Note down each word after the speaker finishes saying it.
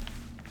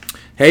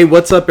Hey,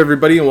 what's up,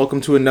 everybody, and welcome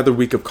to another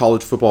week of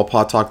College Football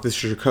Podtalk. This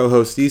is your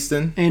co-host,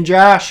 Easton. And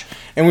Josh.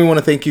 And we want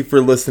to thank you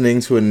for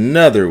listening to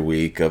another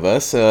week of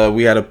us.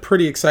 We had a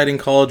pretty exciting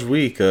college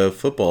week of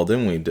football,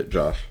 didn't we,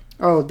 Josh?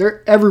 Oh,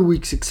 every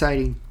week's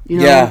exciting.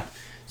 Yeah.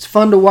 It's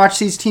fun to watch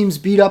these teams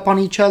beat up on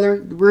each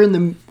other. We're in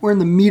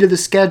the meat of the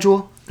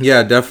schedule.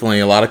 Yeah, definitely.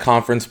 A lot of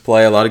conference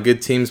play, a lot of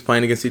good teams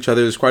playing against each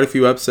other. There's quite a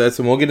few upsets,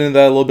 and we'll get into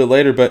that a little bit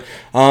later. But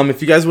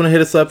if you guys want to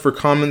hit us up for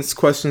comments,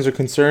 questions, or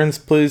concerns,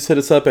 please hit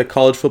us up at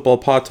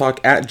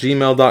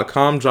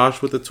collegefootballpodtalk@gmail.com. Josh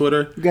with the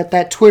Twitter. We got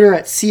that Twitter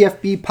at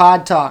CFB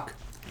Podtalk.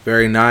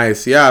 Very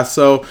nice. Yeah,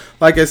 so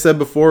like I said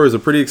before, it was a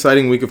pretty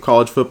exciting week of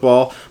college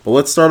football. But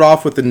let's start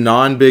off with the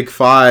non-Big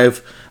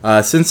Five.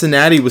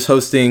 Cincinnati was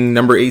hosting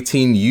number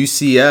 18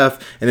 UCF,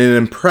 and in an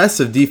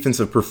impressive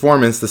defensive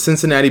performance, the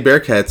Cincinnati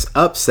Bearcats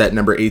upset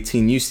number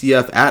 18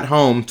 UCF at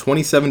home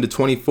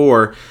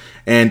 27-24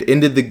 and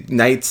ended the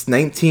night's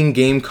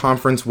 19-game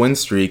conference win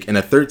streak and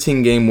a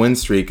 13-game win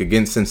streak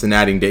against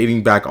Cincinnati,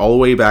 dating back all the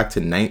way back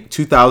to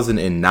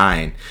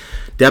 2009.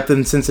 Depth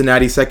in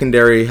Cincinnati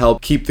secondary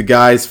helped keep the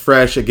guys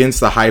fresh against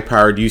the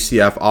high-powered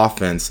UCF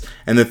offense.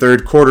 In the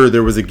third quarter,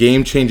 there was a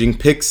game-changing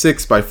pick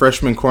six by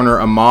freshman corner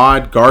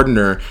Ahmad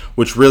Gardner,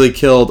 which really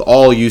killed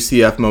all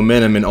UCF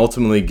momentum and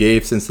ultimately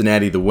gave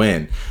Cincinnati the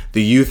win.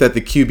 The youth at the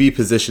QB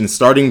position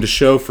starting to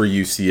show for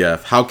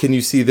UCF. How can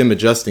you see them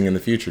adjusting in the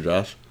future,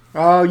 Josh?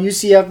 Oh,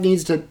 UCF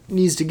needs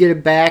to get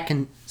it back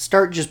and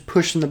start just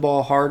pushing the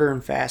ball harder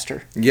and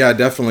faster. Yeah,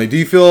 definitely. Do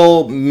you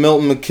feel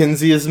Milton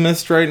McKenzie is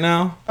missed right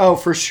now? Oh,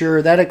 for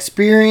sure. That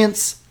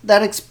experience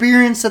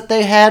that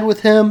they had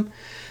with him,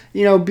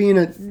 being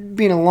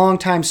a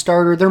long-time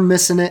starter, they're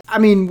missing it. I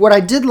mean, what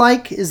I did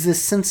like is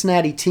this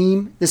Cincinnati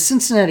team, the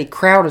Cincinnati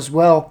crowd as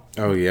well.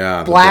 Oh,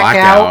 yeah.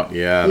 Blackout.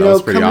 Yeah, that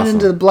was pretty coming awesome.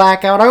 Into the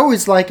blackout. I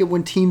always like it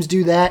when teams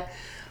do that.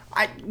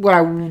 What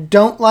I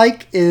don't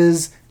like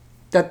is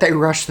that they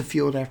rush the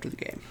field after the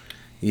game.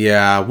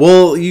 Yeah,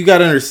 well, you got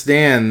to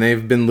understand,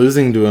 they've been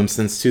losing to him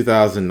since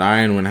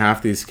 2009 when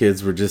half these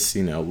kids were just,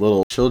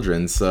 little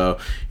children. So,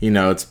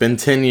 it's been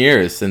 10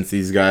 years since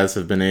these guys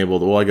have been able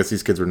to, well, I guess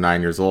these kids were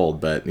 9 years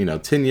old, but,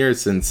 10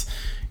 years since,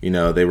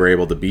 they were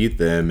able to beat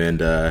them. And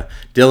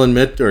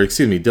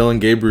Dylan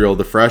Gabriel,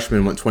 the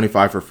freshman, went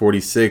 25 for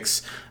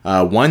 46,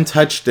 one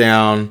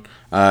touchdown.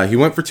 He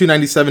went for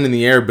 297 in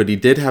the air, but he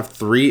did have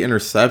 3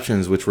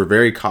 interceptions, which were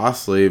very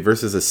costly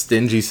versus a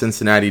stingy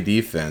Cincinnati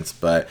defense.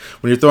 But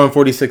when you're throwing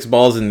 46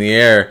 balls in the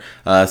air,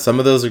 some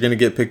of those are going to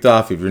get picked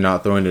off if you're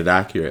not throwing it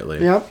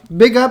accurately. Yep.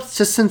 Big ups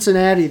to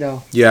Cincinnati,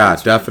 though. Yeah,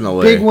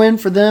 definitely. Big win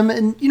for them.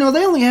 And, they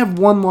only have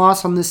one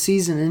loss on this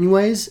season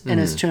anyways, and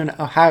it's to an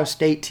Ohio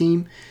State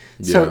team.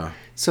 So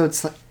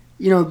it's like,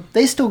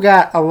 they still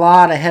got a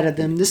lot ahead of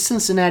them. This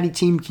Cincinnati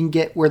team can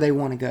get where they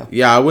want to go.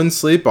 Yeah, I wouldn't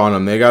sleep on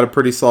them. They got a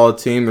pretty solid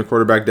team. Their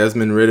quarterback,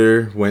 Desmond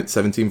Ridder, went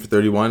 17 for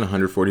 31,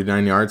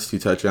 149 yards, 2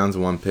 touchdowns,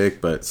 and 1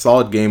 pick. But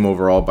solid game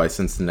overall by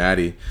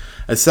Cincinnati.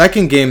 A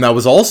second game that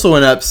was also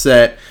an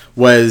upset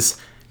was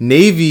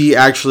Navy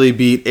actually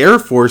beat Air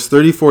Force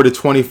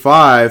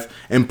 34-25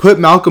 and put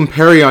Malcolm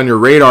Perry on your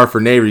radar for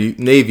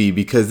Navy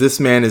because this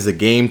man is a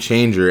game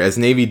changer, as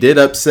Navy did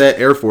upset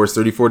Air Force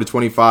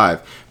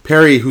 34-25.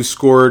 Perry, who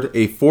scored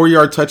a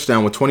 4-yard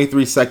touchdown with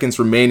 23 seconds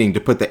remaining to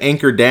put the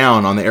anchor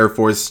down on the Air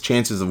Force's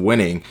chances of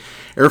winning.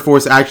 Air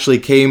Force actually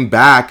came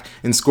back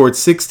and scored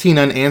 16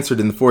 unanswered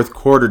in the fourth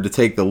quarter to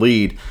take the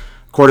lead.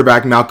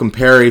 Quarterback Malcolm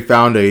Perry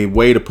found a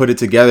way to put it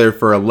together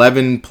for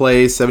 11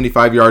 plays,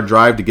 75-yard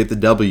drive to get the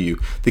W.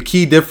 The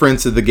key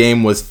difference of the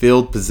game was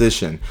field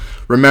position.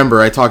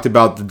 Remember, I talked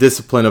about the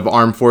discipline of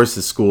armed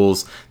forces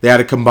schools. They had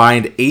a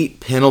combined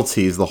 8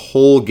 penalties the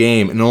whole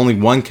game and only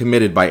 1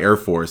 committed by Air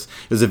Force.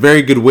 It was a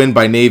very good win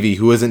by Navy,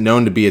 who isn't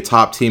known to be a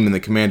top team in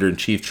the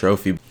Commander-in-Chief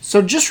trophy.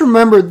 So just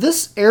remember,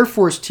 this Air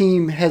Force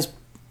team has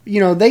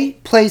they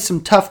played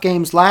some tough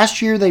games.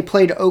 Last year, they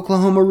played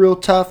Oklahoma real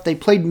tough. They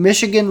played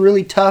Michigan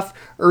really tough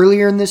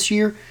earlier in this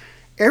year.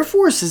 Air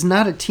Force is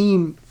not a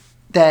team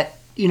that,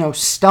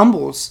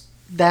 stumbles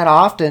that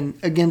often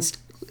against,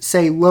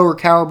 say, lower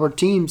caliber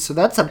teams. So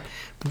that's a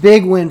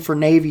big win for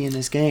Navy in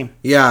this game.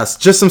 Yes,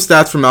 just some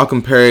stats from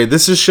Malcolm Perry.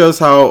 This just shows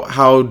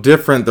how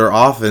different their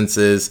offense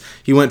is.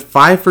 He went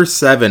 5 for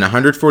 7,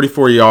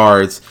 144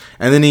 yards,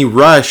 and then he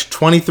rushed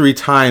 23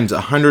 times,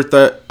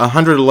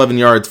 111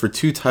 yards for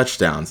 2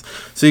 touchdowns.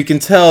 So you can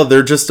tell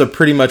they're just a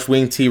pretty much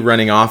wing T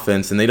running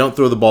offense, and they don't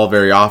throw the ball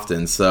very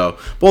often. So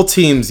both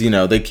teams,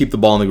 they keep the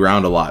ball on the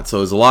ground a lot. So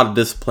it was a lot of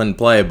disciplined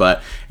play,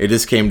 but it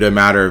just came to a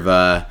matter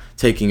of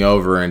taking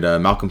over, and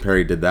Malcolm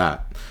Perry did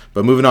that.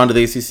 But moving on to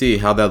the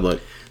ACC, how'd that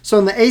look? So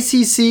in the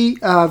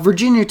ACC,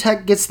 Virginia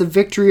Tech gets the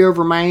victory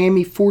over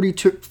Miami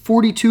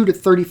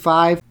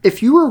 42-35.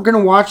 If you were going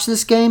to watch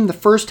this game, the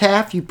first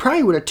half, you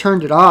probably would have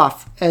turned it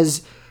off,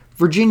 as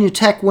Virginia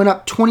Tech went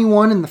up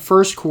 21 in the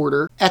first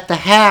quarter. At the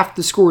half,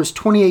 the score was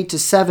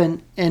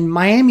 28-7, and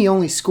Miami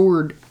only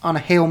scored on a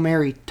Hail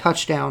Mary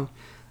touchdown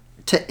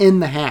to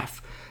end the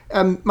half.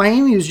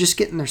 Miami was just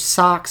getting their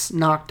socks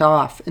knocked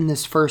off in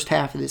this first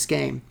half of this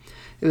game.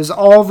 It was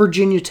all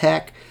Virginia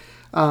Tech.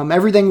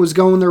 Everything was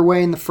going their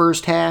way in the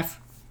first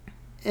half.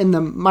 and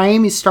the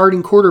Miami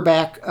starting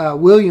quarterback,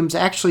 Williams,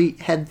 actually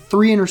had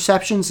 3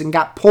 interceptions and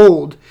got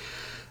pulled.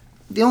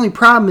 The only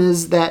problem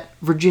is that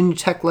Virginia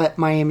Tech let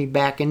Miami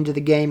back into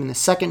the game in the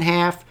second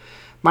half.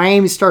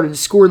 Miami started to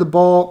score the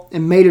ball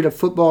and made it a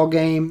football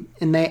game.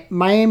 And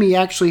Miami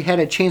actually had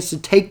a chance to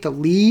take the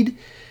lead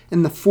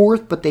in the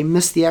fourth, but they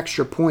missed the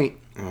extra point.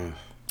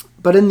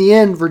 But in the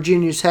end,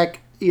 Virginia Tech,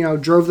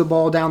 drove the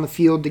ball down the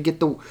field to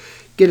get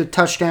a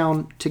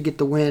touchdown to get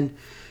the win.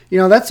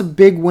 That's a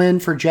big win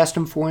for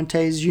Justin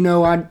Fuentes.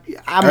 I'm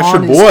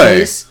on his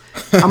case.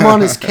 I'm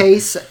on his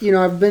case.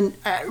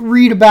 I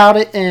read about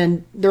it,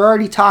 and they're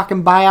already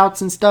talking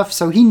buyouts and stuff,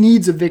 so he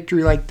needs a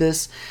victory like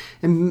this.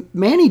 And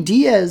Manny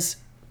Diaz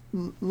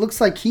looks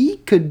like he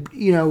could,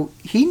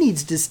 he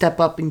needs to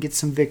step up and get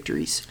some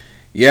victories.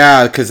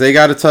 Yeah, because they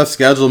got a tough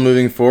schedule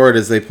moving forward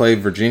as they play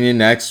Virginia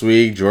next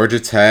week, Georgia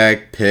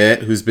Tech,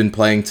 Pitt, who's been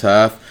playing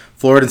tough.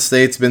 Florida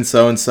State's been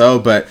so-and-so,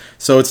 but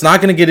so it's not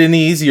going to get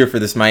any easier for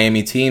this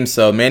Miami team.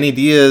 So Manny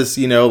Diaz,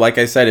 like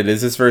I said, it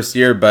is his first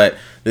year, but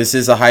this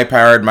is a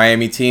high-powered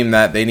Miami team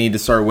that they need to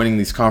start winning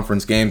these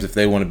conference games if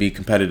they want to be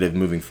competitive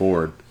moving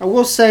forward. I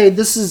will say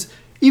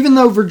even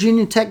though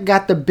Virginia Tech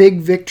got the big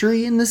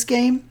victory in this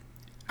game,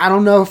 I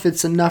don't know if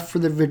it's enough for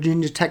the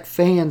Virginia Tech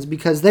fans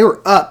because they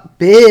were up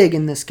big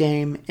in this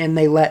game and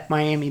they let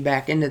Miami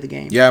back into the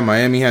game. Yeah,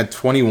 Miami had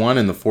 21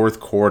 in the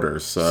fourth quarter.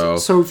 So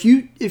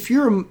if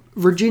you're a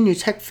Virginia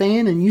Tech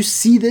fan and you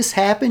see this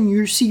happen,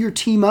 you see your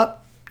team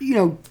up,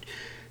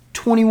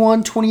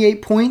 21,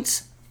 28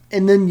 points,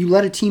 and then you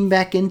let a team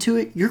back into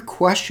it, you're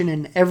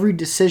questioning every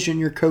decision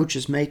your coach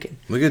is making.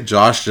 Look at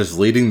Josh just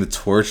leading the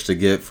torch to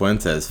get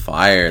Fuentes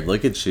fired.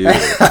 Look at you.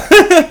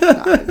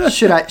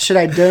 Should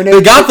I donate?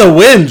 They got the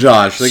win,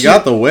 Josh. They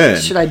got the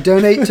win. Should I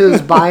donate to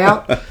his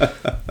buyout?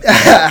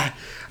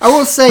 I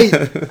will say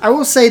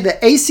the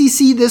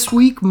ACC this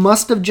week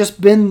must have just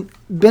been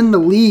the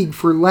league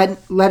for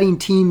letting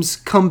teams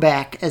come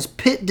back, as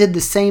Pitt did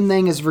the same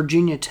thing as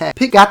Virginia Tech.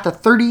 Pitt got the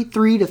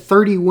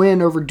 33-30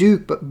 win over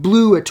Duke, but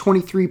blew a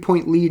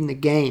 23-point lead in the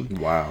game.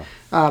 Wow.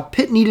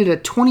 Pitt needed a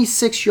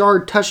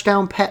 26-yard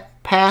touchdown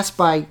pass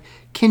by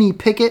Kenny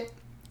Pickett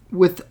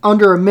with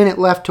under a minute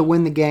left to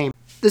win the game.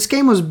 This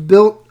game was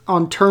built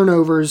on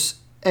turnovers,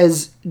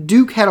 as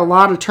Duke had a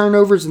lot of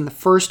turnovers in the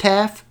first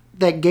half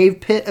that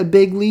gave Pitt a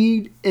big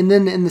lead, and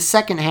then in the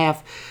second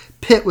half,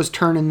 Pitt was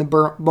turning the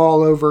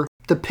ball over.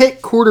 The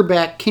Pitt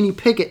quarterback, Kenny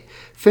Pickett,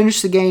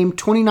 finished the game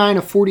 29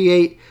 of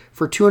 48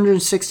 for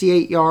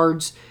 268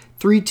 yards,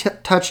 3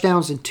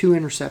 touchdowns, and 2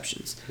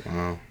 interceptions.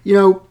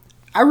 Wow.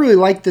 I really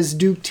like this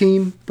Duke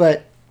team,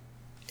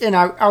 and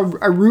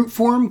I root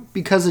for them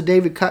because of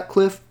David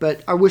Cutcliffe,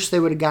 but I wish they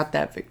would have got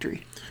that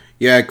victory.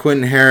 Yeah,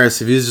 Quentin Harris,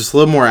 if he was just a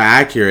little more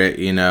accurate,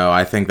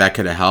 I think that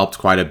could have helped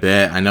quite a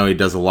bit. I know he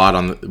does a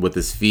lot with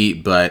his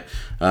feet, but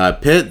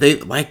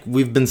Pitt, like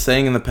we've been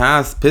saying in the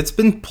past, Pitt's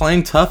been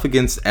playing tough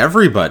against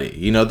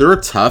everybody. They're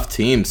a tough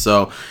team,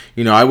 so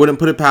I wouldn't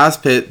put it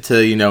past Pitt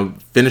to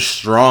finish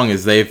strong,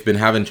 as they've been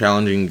having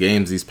challenging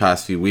games these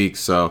past few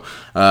weeks. So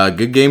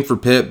good game for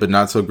Pitt, but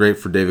not so great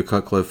for David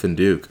Cutcliffe and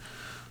Duke.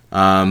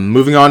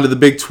 Moving on to the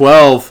Big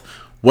 12,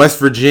 West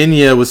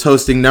Virginia was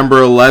hosting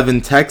number 11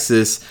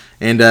 Texas.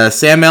 And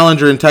Sam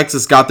Ehlinger and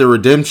Texas got their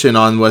redemption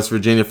on West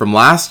Virginia from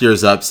last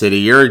year's upset a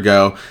year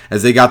ago,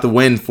 as they got the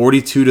win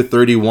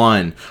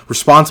 42-31.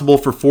 Responsible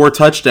for 4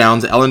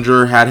 touchdowns,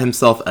 Ehlinger had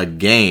himself a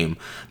game.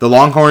 The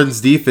Longhorns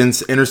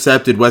defense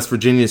intercepted West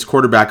Virginia's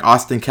quarterback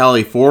Austin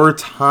Kelly 4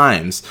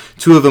 times,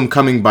 2 of them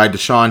coming by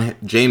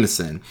Deshaun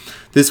Jameson.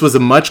 This was a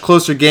much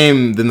closer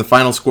game than the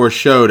final score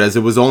showed, as it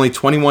was only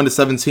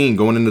 21-17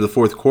 going into the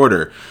fourth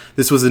quarter.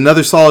 This was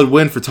another solid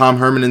win for Tom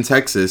Herman in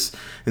Texas,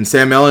 and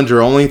Sam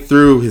Ehlinger only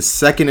threw his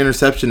second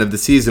interception of the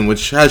season,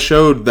 which has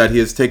showed that he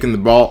has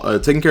taken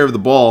care of the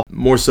ball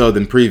more so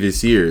than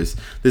previous years.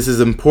 This is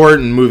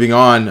important moving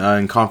on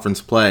in conference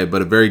play,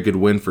 but a very good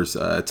win for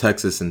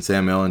Texas and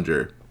Sam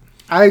Ehlinger.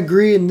 I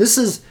agree, and this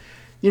is,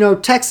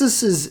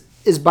 Texas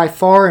is by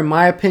far, in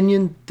my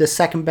opinion, the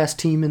second best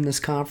team in this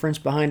conference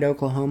behind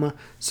Oklahoma.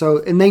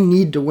 And they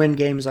need to win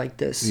games like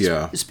this.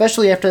 Yeah.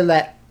 Especially after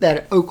that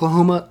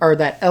Oklahoma or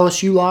that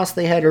LSU loss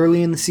they had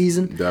early in the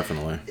season.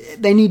 Definitely.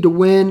 They need to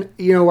win.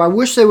 I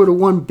wish they would have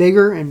won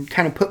bigger and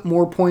kind of put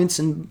more points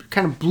and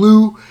kind of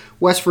blew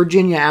West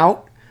Virginia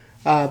out.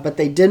 But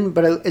they didn't.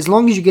 But as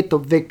long as you get the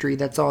victory,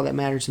 that's all that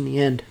matters in the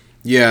end.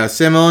 Yeah,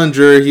 Sam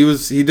Ehlinger,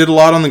 he did a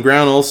lot on the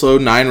ground also,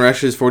 9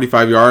 rushes,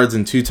 45 yards,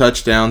 and 2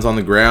 touchdowns on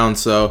the ground.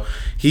 So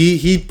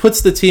he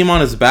puts the team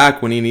on his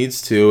back when he needs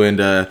to.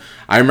 And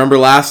I remember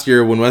last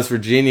year when West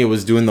Virginia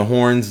was doing the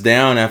horns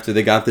down after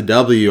they got the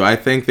W, I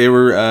think they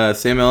were,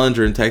 Sam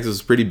Ehlinger in Texas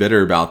was pretty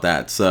bitter about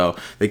that. So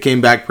they came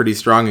back pretty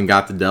strong and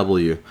got the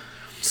W.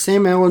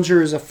 Sam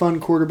Ehlinger is a fun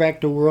quarterback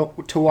to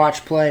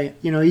watch play.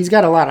 He's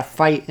got a lot of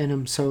fight in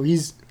him, so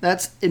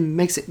it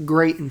makes it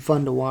great and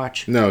fun to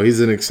watch. No,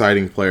 he's an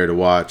exciting player to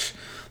watch.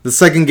 The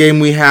second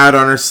game we had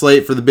on our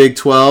slate for the Big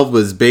 12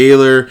 was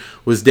Baylor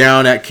was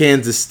down at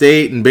Kansas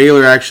State, and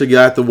Baylor actually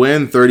got the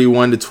win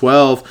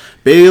 31-12.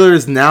 Baylor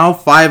is now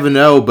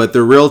 5-0, but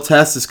their real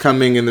test is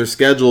coming in their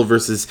schedule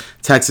versus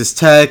Texas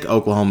Tech,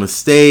 Oklahoma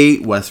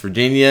State, West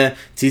Virginia,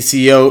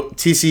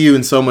 TCU,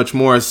 and so much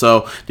more.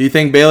 So do you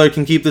think Baylor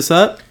can keep this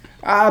up?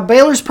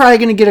 Baylor's probably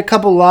going to get a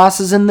couple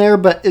losses in there,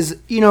 but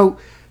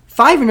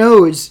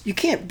 5-0 is, you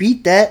can't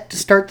beat that to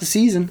start the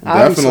season.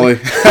 Obviously.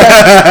 Definitely.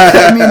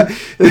 I mean,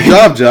 good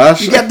job,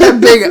 Josh. You got that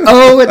big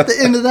O at the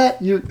end of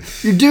that. You're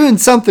doing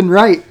something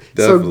right.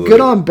 Definitely. So good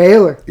on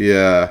Baylor.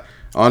 Yeah.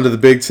 On to the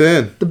Big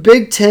Ten. The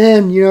Big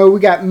Ten, we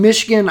got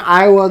Michigan,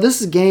 Iowa.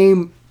 This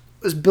game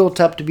was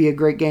built up to be a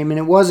great game, and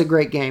it was a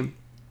great game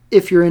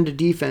if you're into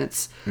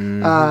defense.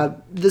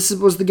 This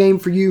was the game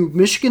for you.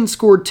 Michigan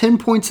scored 10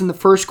 points in the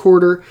first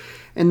quarter,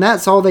 and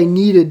that's all they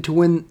needed to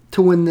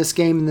win this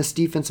game in this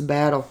defensive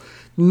battle.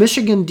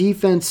 Michigan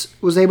defense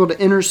was able to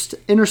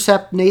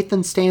intercept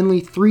Nathan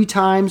Stanley 3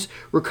 times,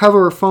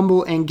 recover a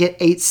fumble, and get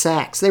 8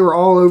 sacks. They were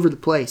all over the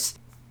place.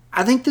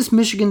 I think this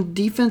Michigan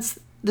defense,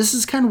 this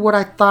is kind of what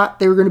I thought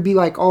they were going to be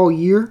like all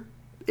year,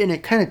 and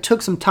it kind of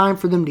took some time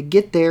for them to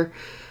get there.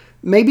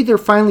 Maybe they're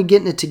finally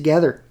getting it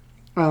together.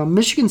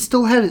 Michigan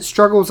still had its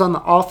struggles on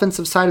the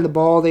offensive side of the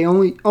ball. They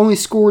only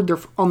scored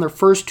on their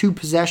first 2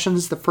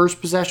 possessions. The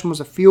first possession was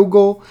a field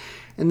goal,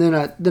 and then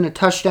a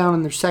touchdown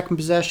in their second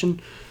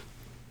possession.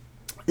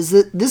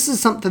 This is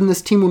something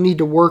this team will need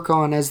to work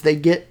on as they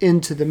get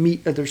into the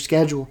meat of their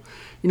schedule.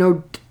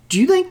 Do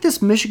you think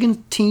this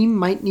Michigan team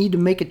might need to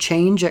make a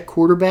change at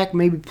quarterback,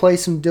 maybe play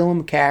some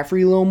Dylan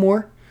McCaffrey a little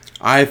more?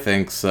 I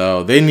think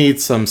so. They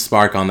need some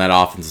spark on that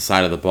offensive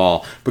side of the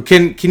ball. But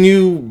can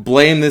you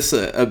blame this?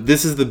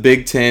 This is the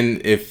Big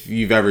Ten if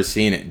you've ever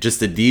seen it.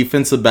 Just a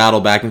defensive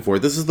battle back and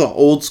forth. This is the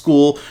old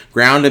school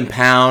ground and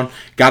pound.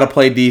 Got to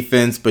play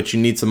defense, but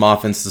you need some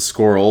offense to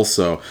score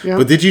also. Yeah.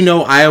 But did you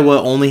know Iowa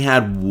only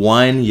had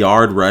 1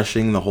 yard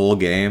rushing the whole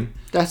game?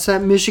 That's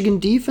that Michigan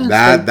defense.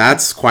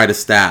 That's quite a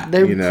stat.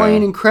 They're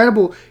playing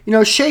incredible.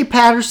 Shea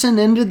Patterson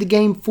ended the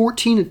game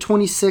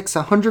 14-26,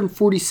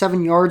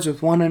 147 yards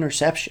with 1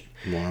 interception.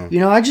 Wow.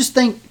 I just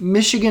think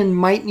Michigan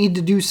might need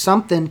to do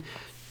something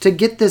to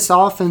get this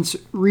offense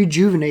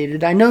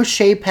rejuvenated. I know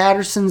Shea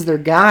Patterson's their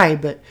guy,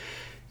 but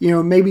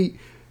maybe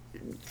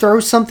throw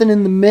something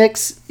in the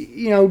mix.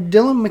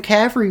 Dylan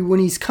McCaffrey,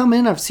 when he's come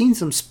in, I've seen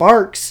some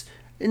sparks.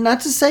 And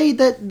not to say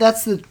that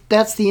that's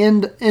the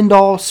end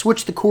all.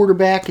 Switch the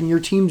quarterback and your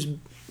team's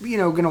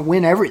going to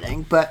win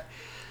everything, but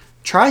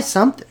try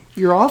something.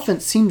 Your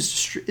offense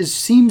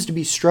seems to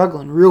be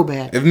struggling real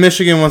bad. If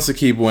Michigan wants to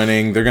keep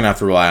winning, they're going to have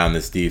to rely on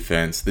this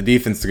defense. The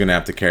defense is going to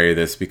have to carry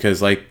this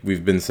because, like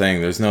we've been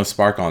saying, there's no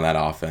spark on that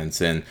offense.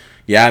 And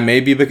yeah,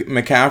 maybe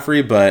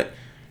McCaffrey, but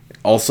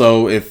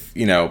also if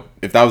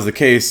that was the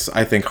case,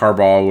 I think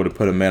Harbaugh would have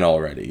put him in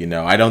already.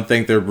 I don't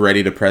think they're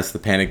ready to press the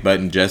panic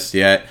button just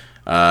yet.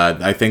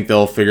 I think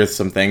they'll figure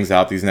some things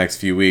out these next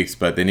few weeks,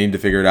 but they need to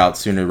figure it out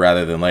sooner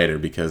rather than later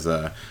because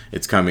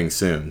it's coming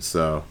soon.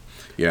 So,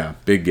 yeah,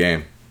 big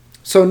game.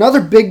 So another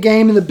big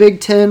game in the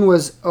Big Ten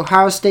was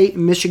Ohio State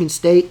and Michigan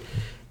State,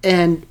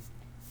 and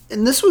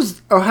this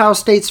was Ohio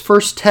State's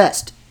first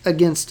test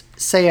against,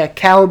 say, a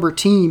caliber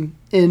team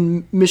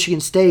in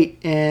Michigan State,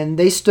 and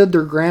they stood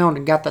their ground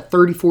and got the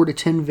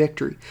 34-10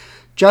 victory.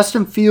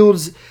 Justin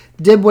Fields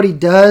did what he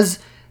does,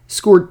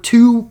 scored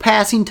 2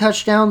 passing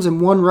touchdowns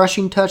and 1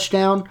 rushing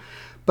touchdown,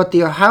 but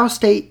the Ohio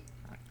State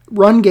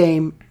run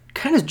game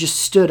kind of just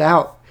stood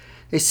out.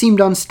 They seemed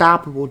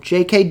unstoppable.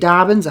 J.K.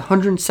 Dobbins,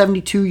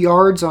 172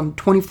 yards on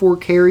 24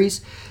 carries.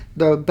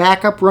 The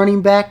backup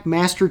running back,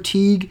 Master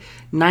Teague,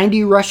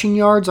 90 rushing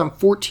yards on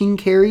 14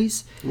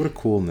 carries. What a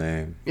cool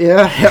name.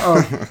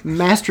 Yeah,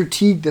 Master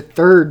Teague the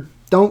third.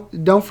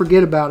 Don't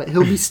forget about it.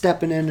 He'll be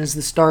stepping in as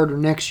the starter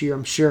next year,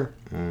 I'm sure.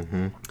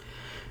 Mm-hmm.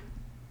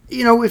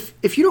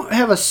 If you don't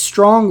have a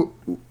strong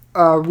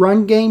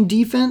run game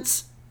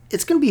defense,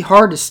 it's going to be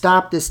hard to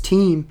stop this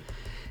team.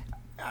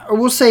 I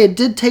will say it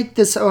did take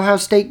this Ohio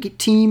State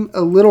team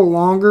a little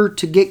longer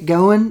to get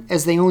going,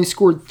 as they only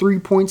scored 3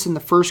 points in the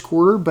first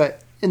quarter,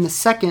 but in the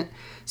second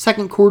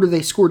quarter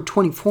they scored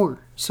 24.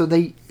 So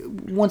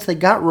once they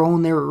got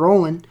rolling, they were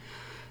rolling.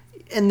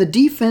 And the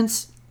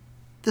defense,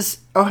 this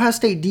Ohio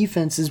State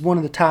defense is one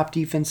of the top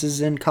defenses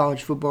in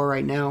college football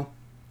right now.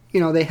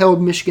 They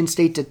held Michigan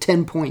State to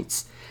 10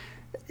 points.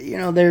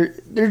 They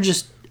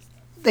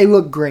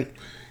look great.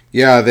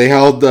 Yeah, they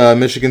held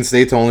Michigan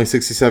State to only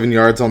 67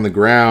 yards on the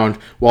ground,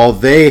 while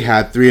they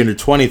had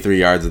 323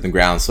 yards on the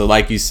ground. So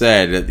like you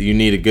said, you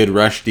need a good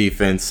rush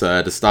defense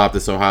to stop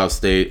this Ohio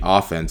State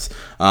offense.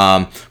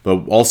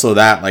 But also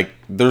that,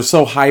 they're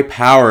so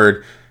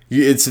high-powered,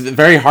 it's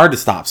very hard to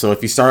stop. So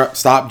if you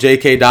stop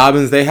J.K.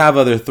 Dobbins, they have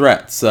other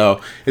threats. So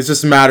it's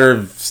just a matter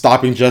of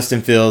stopping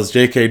Justin Fields,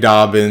 J.K.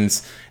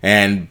 Dobbins,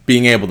 and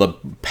being able to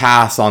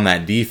pass on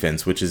that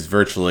defense, which is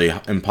virtually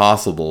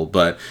impossible.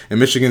 But and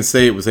Michigan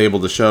State was able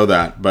to show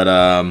that. But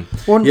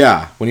when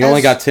you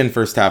only got 10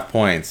 first half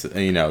points,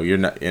 you're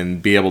not,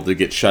 and be able to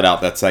get shut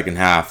out that second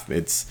half,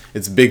 it's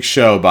a big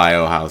show by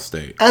Ohio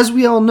State. As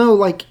we all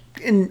know,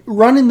 and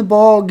running the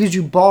ball gives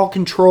you ball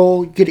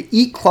control. You get to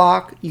eat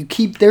clock. You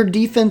keep their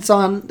defense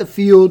on the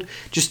field,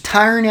 just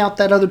tiring out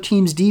that other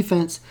team's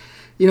defense.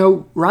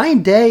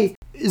 Ryan Day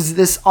is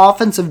this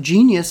offensive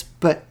genius,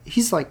 but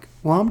he's like,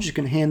 well, I'm just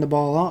going to hand the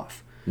ball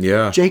off.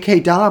 Yeah.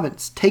 J.K.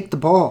 Dobbins, take the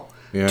ball.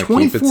 Yeah,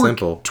 keep it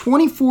simple.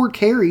 24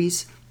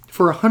 carries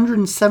for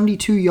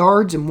 172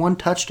 yards and 1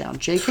 touchdown.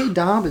 J.K.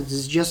 Dobbins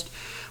is just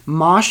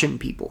moshing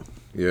people.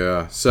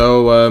 Yeah.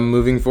 So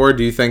moving forward,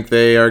 do you think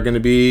they are going to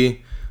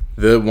be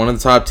one of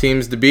the top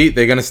teams to beat?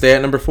 They're going to stay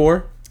at number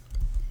 4?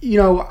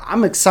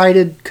 I'm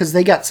excited because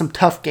they got some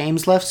tough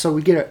games left, so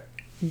we get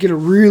to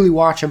really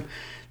watch them.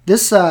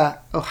 This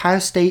Ohio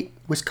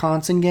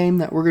State-Wisconsin game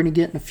that we're going to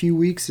get in a few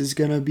weeks is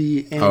going to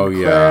be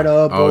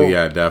incredible. Oh,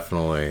 yeah,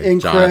 definitely.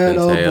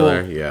 Incredible. Jonathan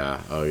Taylor,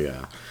 yeah. Oh,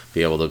 yeah.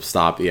 Be able to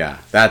stop, yeah.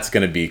 That's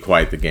going to be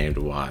quite the game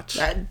to watch.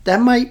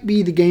 That might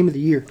be the game of the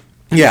year,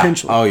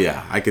 potentially. Oh,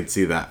 yeah. I could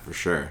see that for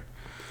sure.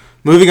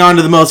 Moving on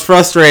to the most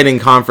frustrating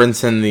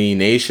conference in the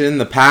nation,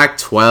 the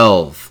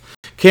Pac-12.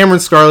 Cameron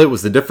Scarlett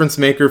was the difference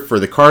maker for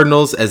the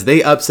Cardinals as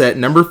they upset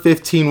number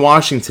 15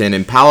 Washington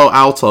in Palo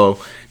Alto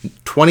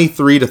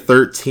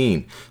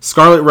 23-13.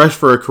 Scarlett rushed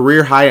for a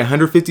career-high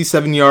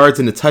 157 yards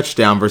and a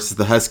touchdown versus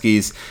the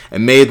Huskies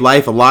and made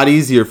life a lot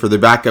easier for their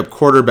backup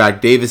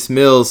quarterback Davis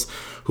Mills,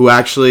 who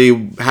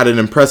actually had an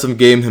impressive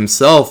game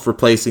himself,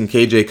 replacing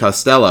KJ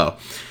Costello.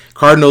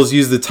 Cardinals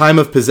used the time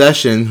of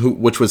possession,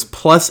 which was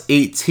plus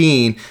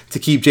 18, to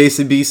keep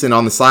Jason Beeson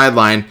on the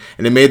sideline,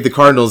 and it made the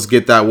Cardinals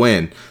get that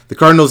win. The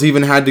Cardinals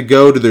even had to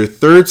go to their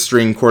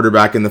third-string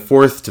quarterback in the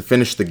fourth to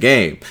finish the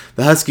game.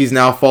 The Huskies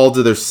now fall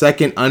to their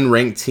second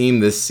unranked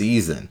team this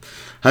season.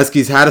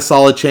 Huskies had a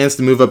solid chance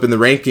to move up in the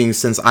rankings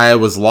since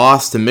Iowa's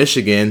loss to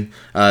Michigan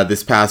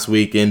this past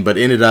weekend, but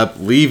ended up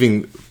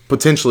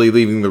potentially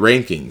leaving the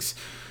rankings.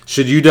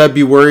 Should UW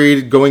be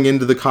worried going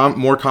into the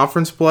more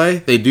conference play?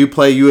 They do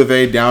play U of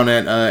A down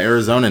at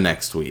Arizona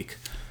next week.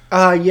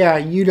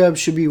 UW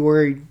should be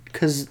worried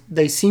because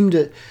they seem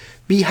to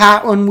be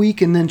hot one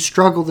week and then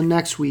struggle the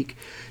next week.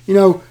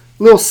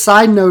 Little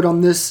side note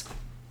on this,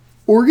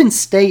 Oregon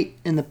State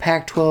in the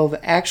Pac-12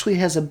 actually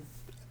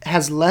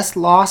has less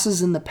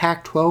losses in the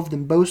Pac-12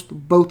 than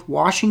both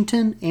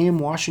Washington and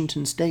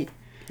Washington State.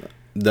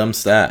 Dumb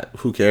stat.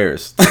 Who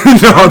cares? No,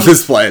 I'm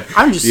just playing.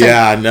 I'm just saying.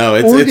 Yeah, no,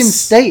 it's Oregon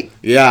State.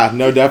 Yeah,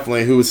 no,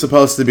 definitely. Who was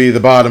supposed to be the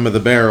bottom of the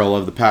barrel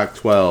of the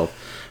Pac-12.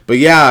 But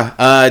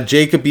yeah,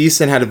 Jacob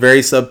Eason had a very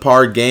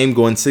subpar game,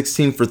 going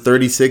 16 for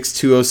 36,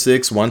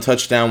 206, 1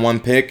 touchdown, 1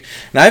 pick.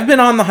 And I've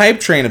been on the hype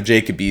train of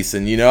Jacob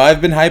Eason.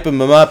 I've been hyping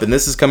him up, and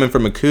this is coming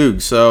from a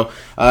Coug. So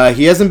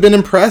he hasn't been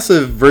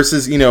impressive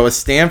versus, a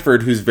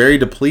Stanford who's very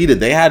depleted.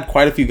 They had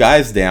quite a few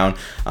guys down,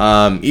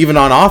 even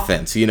on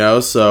offense,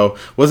 So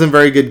wasn't a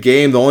very good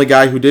game. The only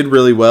guy who did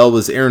really well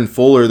was Aaron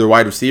Fuller, their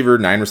wide receiver,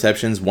 9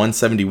 receptions,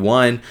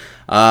 171.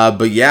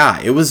 But yeah,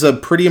 it was a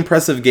pretty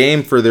impressive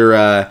game for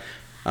their...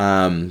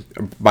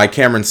 by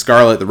Cameron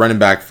Scarlett, the running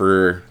back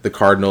for the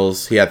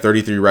Cardinals. He had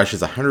 33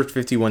 rushes,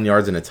 151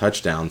 yards, and a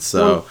touchdown.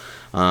 So,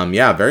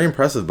 very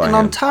impressive by him.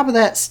 And on top of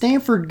that,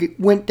 Stanford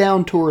went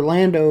down to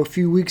Orlando a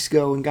few weeks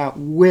ago and got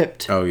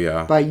whipped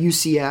by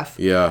UCF.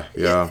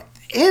 Yeah.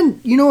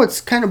 And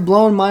what's kind of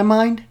blowing my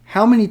mind?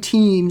 How many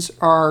teams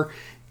are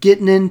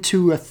getting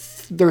into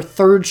their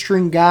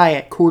third-string guy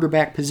at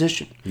quarterback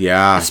position?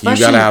 Yeah,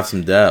 especially you got to have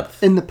some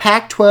depth. In the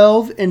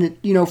Pac-12,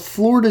 and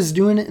Florida's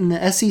doing it in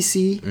the SEC.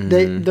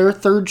 Mm-hmm. Their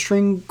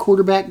third-string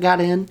quarterback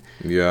got in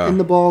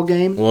the ball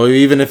game. Well,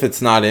 even if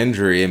it's not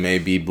injury, it may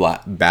be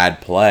bad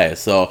play.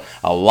 So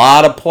a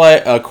lot of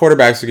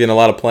quarterbacks are getting a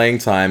lot of playing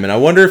time, and I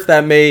wonder if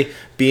that may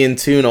be in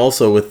tune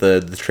also with the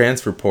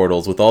transfer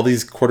portals. With all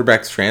these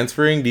quarterbacks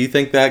transferring, do you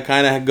think that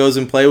kind of goes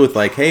in play with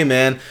like, hey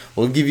man,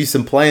 we'll give you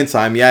some playing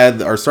time. Yeah,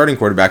 our starting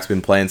quarterback's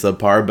been playing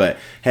subpar, but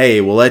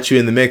hey, we'll let you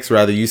in the mix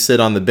rather you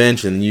sit on the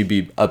bench and you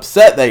be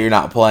upset that you're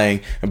not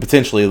playing and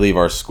potentially leave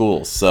our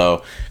school.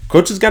 So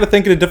coaches got to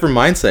think in a different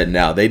mindset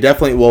now. They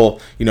definitely will,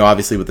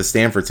 obviously with the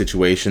Stanford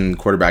situation,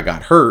 quarterback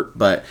got hurt,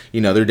 but,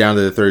 they're down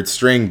to the third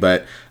string.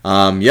 But,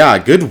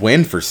 a good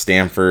win for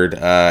Stanford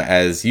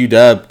as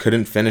UW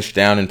couldn't finish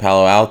down in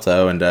Palo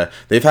Alto, and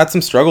they've had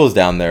some struggles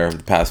down there over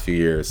the past few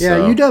years. Yeah,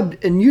 so.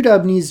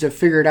 UW needs to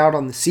figure it out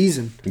on the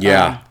season.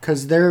 Yeah.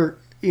 Because they're,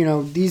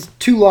 these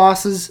 2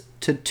 losses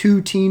to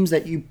 2 teams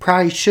that you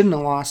probably shouldn't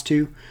have lost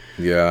to.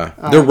 Yeah,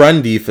 their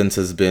run defense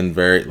has been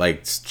very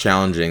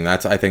challenging.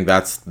 I think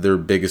that's their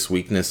biggest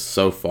weakness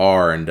so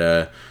far, and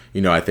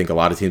I think a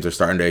lot of teams are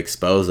starting to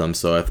expose them.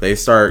 So if they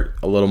start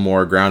a little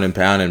more ground and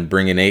pound and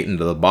bringing 8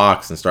 into the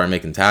box and start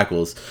making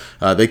tackles,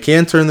 they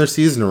can turn their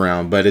season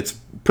around. But it's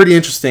pretty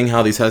interesting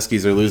how these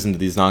Huskies are losing to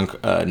these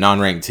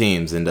non-ranked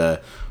teams, and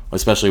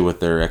especially with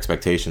their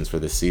expectations for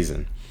this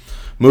season.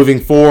 Moving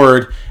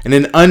forward, and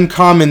an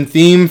uncommon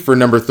theme for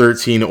number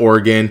 13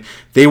 Oregon,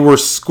 they were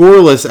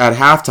scoreless at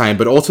halftime,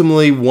 but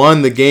ultimately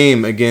won the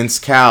game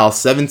against Cal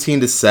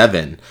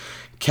 17-7.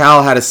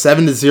 Cal had a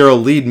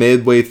 7-0 lead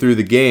midway through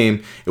the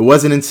game. It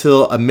wasn't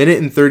until a minute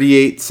and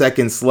 38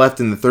 seconds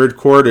left in the third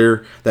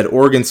quarter that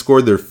Oregon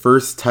scored their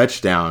first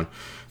touchdown.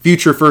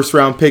 Future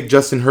first-round pick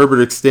Justin Herbert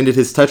extended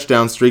his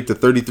touchdown streak to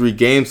 33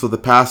 games with a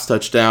pass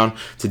touchdown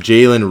to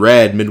Jalen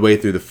Redd midway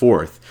through the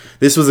fourth.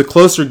 This was a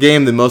closer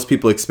game than most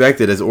people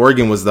expected, as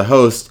Oregon was the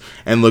host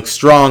and looked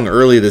strong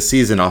early this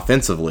season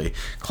offensively.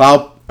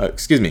 Cal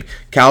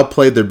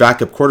played their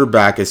backup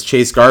quarterback as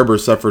Chase Garber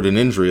suffered an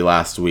injury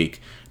last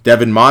week.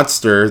 Devin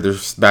Monster, their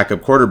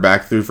backup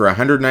quarterback, threw for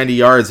 190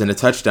 yards and a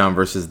touchdown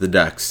versus the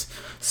Ducks.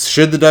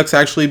 Should the Ducks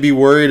actually be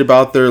worried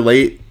about their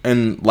late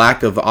and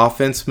lack of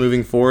offense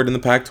moving forward in the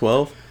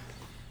Pac-12?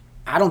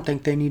 I don't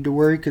think they need to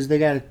worry because they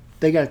got a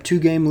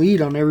 2-game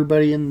lead on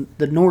everybody in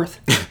the North.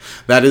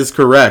 That is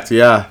correct,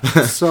 yeah.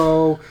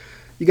 So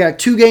you got a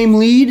 2-game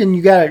lead, and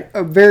you got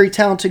a very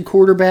talented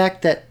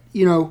quarterback that,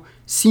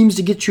 seems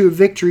to get you a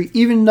victory.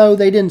 Even though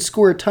they didn't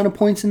score a ton of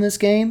points in this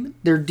game,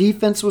 their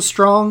defense was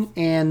strong,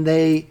 and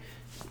they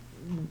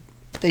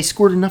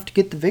scored enough to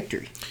get the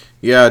victory.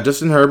 Yeah,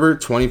 Justin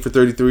Herbert, 20 for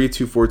 33,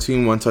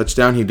 214, 1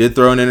 touchdown. He did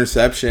throw an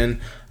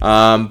interception,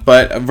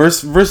 but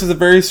versus a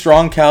very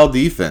strong Cal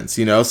defense,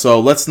 So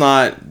let's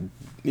not,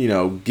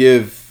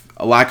 give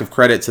a lack of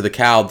credit to the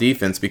Cal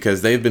defense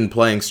because they've been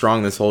playing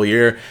strong this whole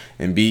year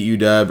and beat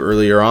UW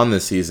earlier on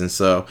this season.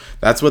 So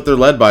that's what they're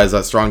led by, is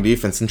that strong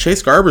defense. And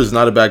Chase Garber is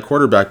not a bad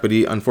quarterback, but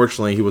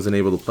unfortunately he wasn't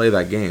able to play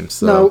that game.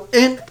 So. No,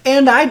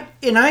 and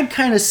I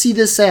kind of see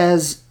this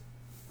as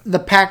the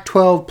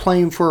Pac-12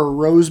 playing for a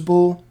Rose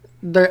Bowl.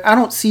 I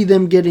don't see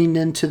them getting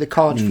into the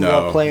college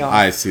football playoff.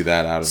 I see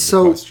that out of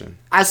the question.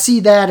 I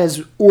see that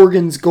as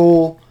Oregon's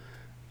goal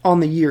on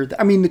the year.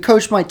 I mean, the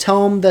coach might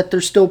tell them that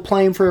they're still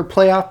playing for a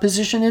playoff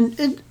position,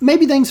 and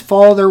maybe things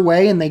fall their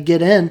way and they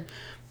get in.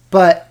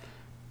 But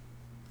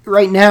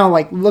right now,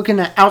 like looking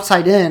at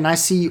outside in, I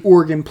see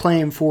Oregon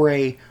playing for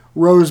a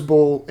Rose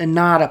Bowl and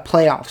not a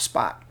playoff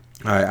spot.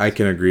 I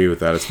can agree with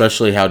that,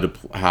 especially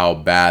how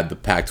bad the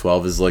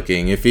Pac-12 is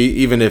looking.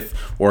 Even if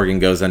Oregon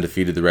goes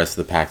undefeated the rest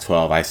of the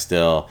Pac-12, I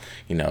still,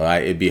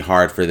 it'd be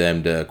hard for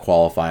them to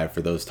qualify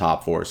for those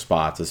top 4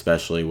 spots,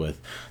 especially with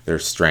their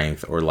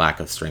strength or lack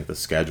of strength of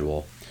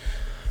schedule.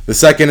 The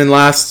second to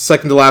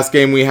last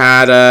game we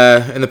had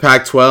in the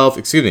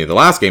Pac-12, the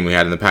last game we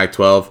had in the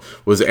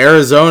Pac-12 was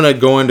Arizona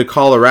going to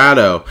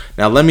Colorado.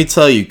 Now, let me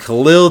tell you,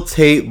 Khalil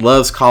Tate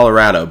loves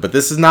Colorado, but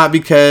this is not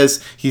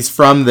because he's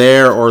from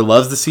there or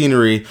loves the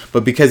scenery,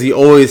 but because he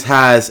always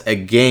has a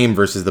game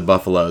versus the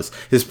Buffaloes.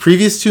 His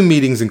previous 2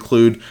 meetings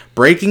include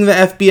breaking the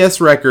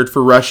FBS record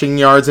for rushing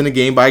yards in a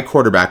game by a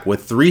quarterback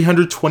with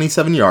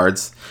 327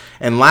 yards,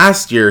 and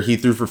last year he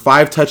threw for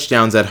 5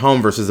 touchdowns at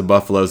home versus the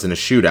Buffaloes in a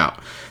shootout.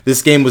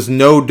 This game was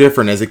no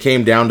different as it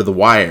came down to the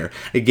wire,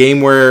 a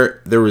game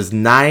where there was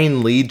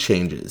 9 lead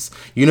changes.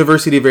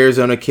 University of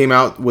Arizona came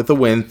out with a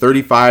win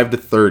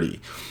 35-30.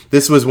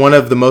 This was one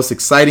of the most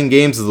exciting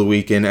games of the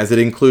weekend as it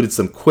included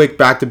some quick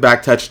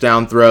back-to-back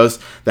touchdown throws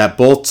that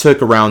both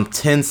took around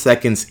 10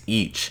 seconds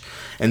each,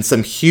 and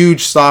some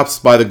huge stops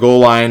by the goal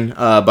line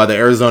by the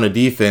Arizona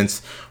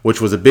defense, which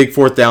was a big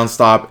 4th down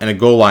stop and a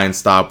goal line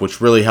stop,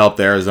 which really helped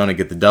Arizona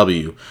get the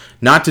W.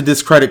 Not to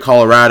discredit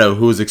Colorado,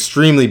 who was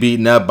extremely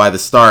beaten up by the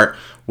start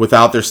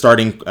without their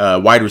starting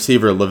wide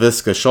receiver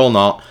Laviska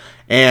Shenault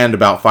and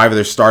about 5 of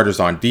their starters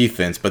on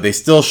defense, but they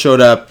still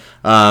showed up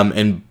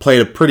and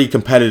played a pretty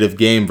competitive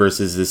game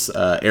versus this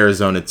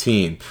Arizona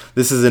team.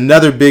 This is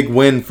another big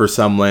win for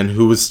Sumlin,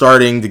 who was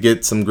starting to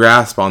get some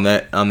grasp on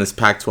this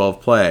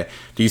Pac-12 play.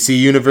 Do you see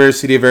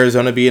University of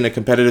Arizona being a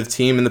competitive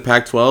team in the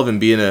Pac-12 and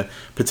being a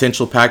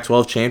potential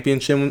Pac-12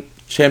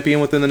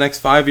 champion within the next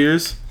 5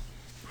 years?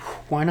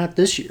 Why not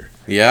this year?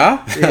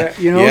 Yeah?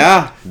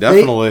 Yeah,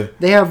 definitely.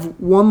 They have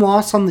 1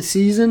 loss on the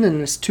season, and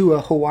it's to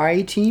a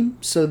Hawaii team,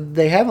 so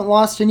they haven't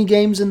lost any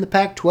games in the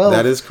Pac-12.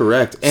 That is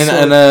correct.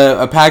 And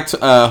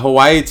a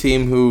Hawaii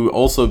team who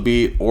also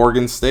beat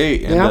Oregon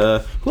State.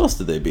 And who else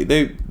did they beat?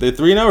 They're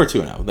 3-0 or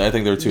 2-0? I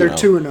think they're 2-0. They're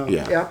 2-0.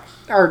 Yeah.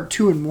 Or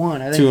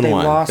 2-1. I think they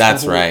lost.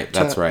 That's right.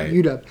 That's right.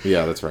 UW.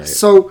 Yeah, that's right.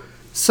 So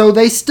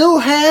they still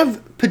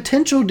have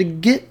potential to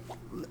get.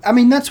 I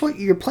mean, that's what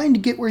you're playing to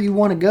get where you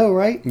want to go,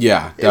 right?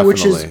 Yeah, definitely.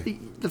 Which is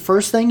the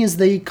first thing is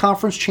the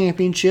conference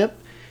championship.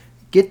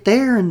 Get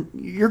there and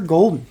you're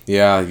golden.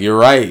 Yeah, you're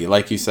right.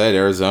 Like you said,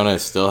 Arizona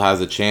still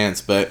has a chance,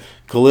 but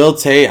Khalil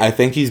Tate, I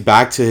think he's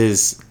back to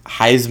his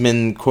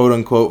Heisman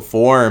quote-unquote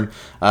form.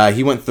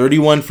 He went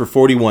 31 for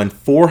 41,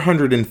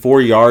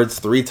 404 yards,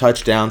 3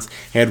 touchdowns.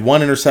 He had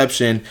 1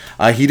 interception.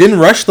 He didn't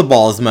rush the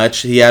ball as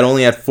much. He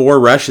only had 4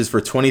 rushes for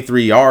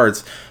 23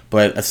 yards.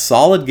 But a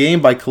solid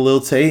game by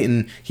Khalil Tate,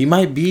 and he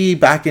might be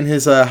back in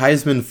his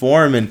Heisman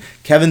form. And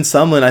Kevin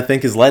Sumlin, I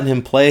think, is letting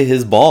him play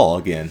his ball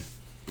again.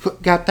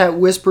 got that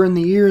whisper in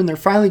the ear, and they're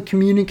finally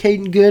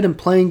communicating good and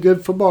playing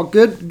good football.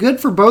 Good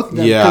for both of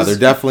them. Yeah, they're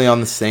definitely on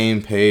the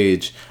same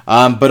page.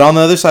 But on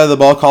the other side of the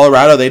ball,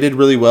 Colorado, they did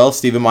really well.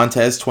 Steven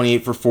Montez,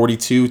 28 for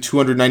 42,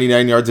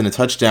 299 yards and a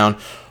touchdown.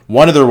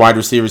 One of their wide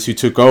receivers who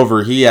took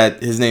over,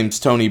 his name's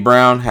Tony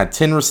Brown, had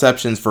 10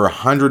 receptions for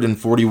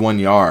 141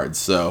 yards.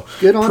 So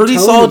pretty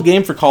solid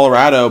game for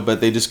Colorado,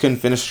 but they just couldn't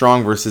finish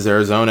strong versus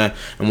Arizona.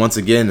 And once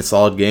again, a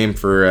solid game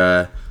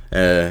for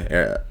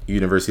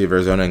University of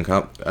Arizona and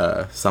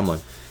Sumlin.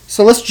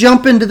 So let's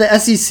jump into the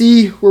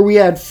SEC where we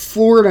had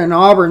Florida and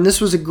Auburn. This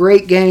was a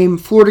great game.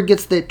 Florida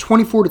gets the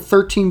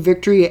 24-13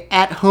 victory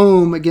at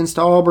home against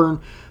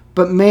Auburn.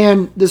 But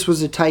man, this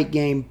was a tight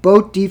game.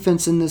 Both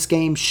defense in this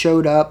game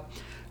showed up.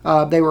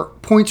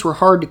 Points were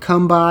hard to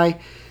come by.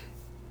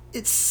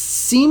 It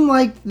seemed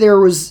like there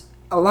was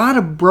a lot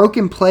of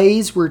broken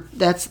plays where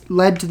that's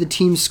led to the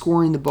team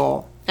scoring the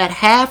ball. At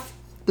half,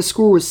 the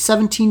score was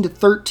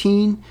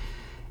 17-13,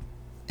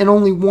 and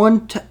only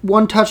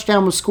one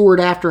touchdown was scored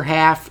after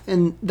half,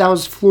 and that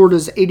was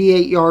Florida's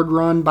 88-yard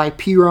run by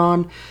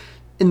Piron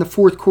in the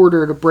fourth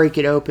quarter to break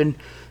it open.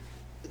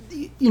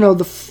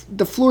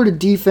 The Florida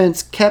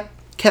defense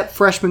kept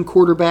freshman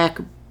quarterback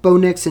Bo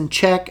Nix in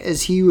check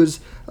as he was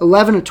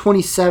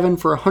 11-27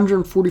 for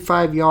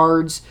 145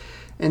 yards,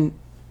 and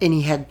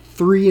he had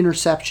 3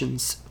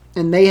 interceptions,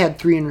 and they had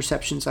 3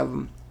 interceptions of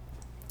them.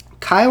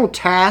 Kyle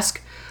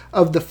Trask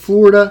of the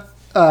Florida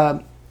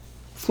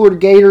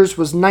Gators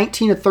was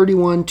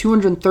 19-31,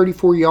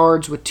 234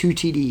 yards with 2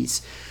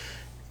 TDs.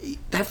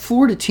 That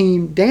Florida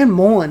team, Dan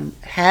Mullen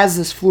has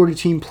this Florida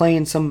team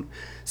playing some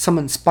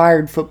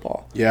inspired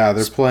football. Yeah,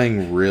 they're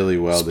playing really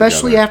well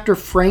especially together. After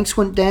Franks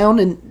went down.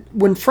 And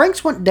when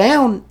Franks went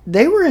down,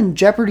 they were in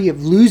jeopardy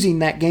of losing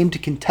that game to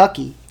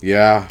Kentucky.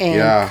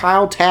 Yeah.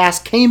 Kyle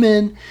Trask came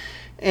in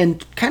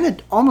and kind of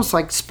almost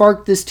like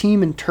sparked this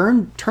team and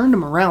turned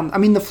them around. I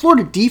mean, the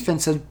Florida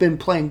defense has been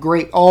playing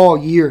great all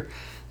year.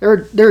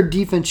 They're a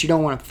defense you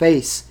don't want to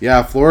face.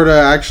 Yeah, Florida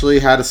actually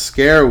had a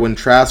scare when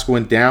Trask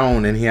went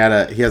down, and he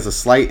has a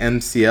slight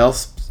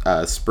MCL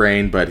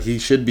sprain, but he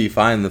should be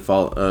fine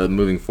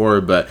moving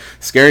forward. But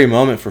scary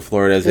moment for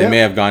Florida as they may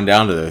have gone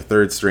down to their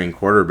third string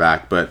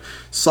quarterback. But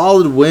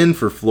solid win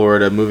for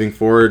Florida moving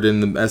forward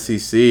in the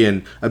SEC,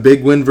 and a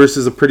big win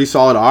versus a pretty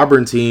solid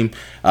Auburn team.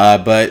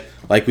 But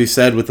like we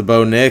said with the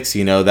Bo Nix,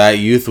 that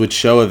youth would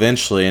show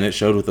eventually, and it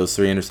showed with those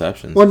 3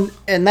 interceptions. Well,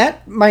 and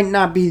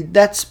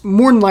that's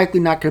more than likely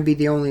not going to be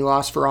the only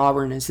loss for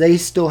Auburn, as they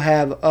still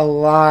have a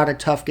lot of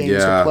tough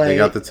games to play. They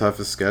got the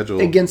toughest schedule.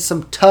 Against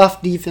some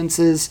tough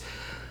defenses.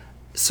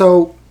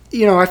 So,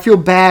 I feel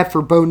bad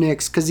for Bo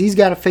Nix because he's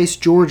got to face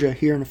Georgia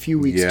here in a few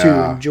weeks too,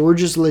 and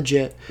Georgia's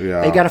legit.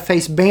 Yeah. They got to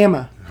face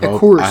Bama, of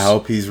course. I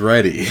hope he's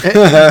ready.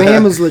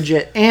 Bama's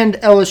legit, and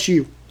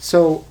LSU.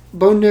 So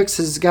Bo Nix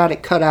has got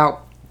it cut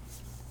out.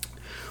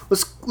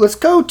 Let's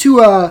go to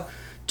a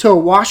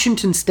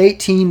Washington State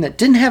team that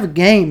didn't have a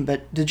game,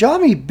 but did y'all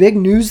have any big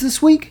news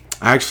this week?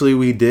 Actually,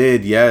 we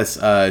did, yes.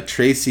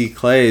 Tracy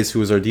Clays, who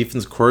was our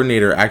defense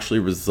coordinator, actually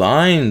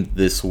resigned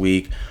this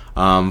week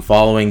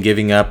following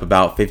giving up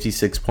about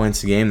 56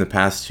 points a game the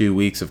past 2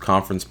 weeks of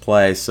conference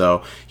play.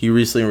 So he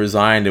recently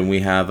resigned, and we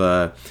have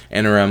an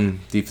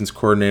interim defense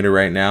coordinator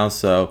right now.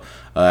 So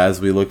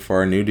as we look for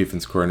our new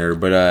defense coordinator.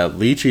 But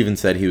Leach even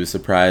said he was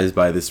surprised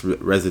by this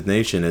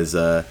resignation, as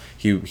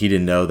he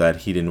didn't know that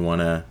he didn't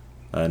want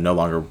to no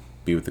longer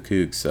be with the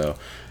Cougs. So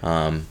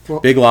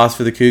big loss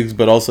for the Cougs,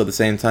 but also at the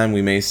same time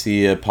we may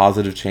see a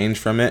positive change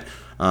from it.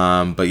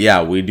 But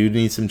yeah, we do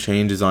need some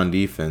changes on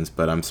defense,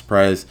 but I'm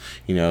surprised,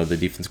 the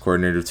defense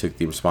coordinator took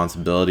the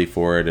responsibility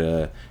for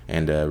it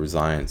and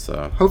resigned.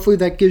 So hopefully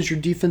that gives your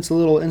defense a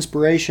little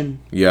inspiration.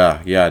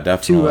 Yeah,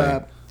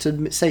 definitely.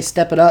 To say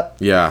step it up.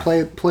 Yeah.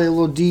 Play a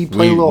little D,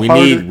 play a little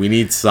harder. We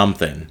need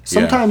something.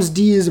 Sometimes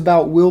D is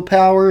about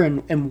willpower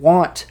and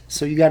want,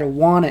 so you got to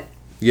want it.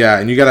 Yeah,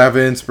 and you got to have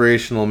an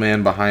inspirational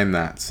man behind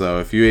that. So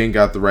if you ain't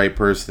got the right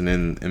person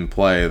in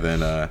play,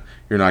 then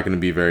you're not going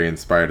to be very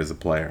inspired as a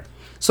player.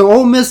 So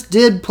Ole Miss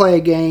did play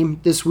a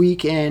game this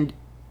week, and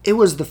it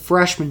was the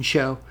freshman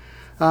show.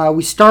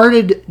 We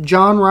started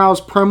John Riles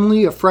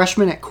Prumley, a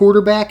freshman at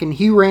quarterback, and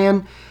he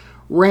ran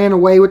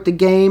away with the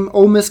game.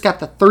 Ole Miss got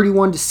the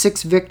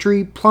 31-6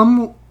 victory.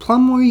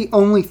 Plumlee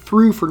only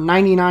threw for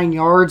 99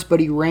 yards, but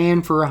he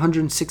ran for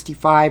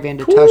 165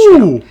 and a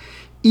touchdown.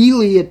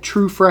 Ely, a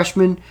true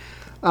freshman.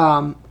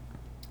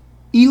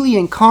 Ely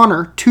and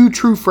Connor, 2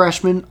 true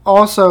freshmen,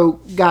 also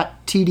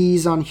got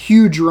TDs on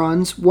huge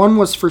runs. One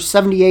was for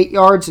 78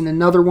 yards and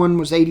another one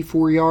was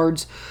 84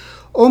 yards.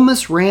 Ole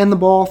Miss ran the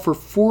ball for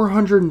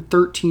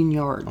 413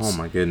 yards. Oh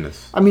my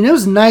goodness! I mean, it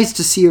was nice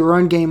to see a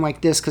run game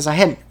like this because I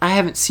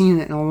haven't seen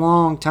it in a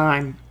long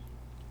time.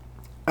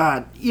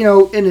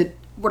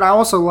 What I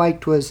also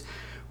liked was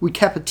we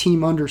kept a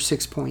team under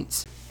 6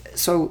 points.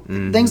 So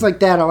things like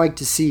that I like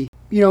to see.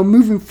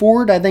 Moving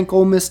forward, I think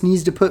Ole Miss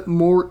needs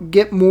to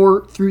get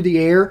more through the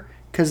air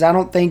because I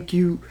don't think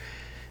we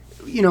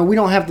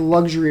don't have the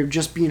luxury of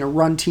just being a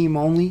run team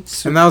only.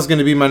 So. And that was going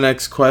to be my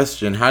next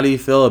question. How do you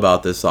feel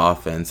about this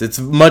offense? It's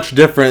much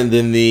different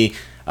than the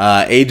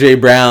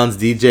AJ Brown's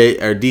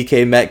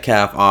DK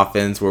Metcalf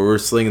offense where we're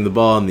slinging the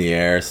ball in the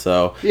air.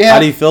 So Yeah. how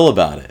do you feel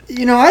about it?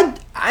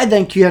 I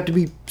think you have to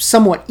be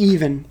somewhat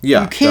even.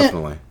 Yeah, you can't,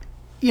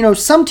 definitely.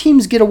 Some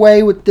teams get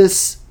away with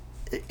this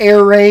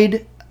air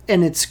raid,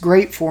 and it's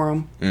great for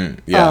them.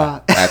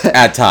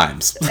 At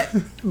times.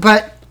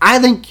 But I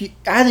think you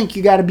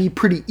got to be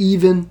pretty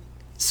even.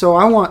 So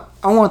I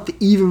want the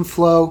even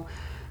flow.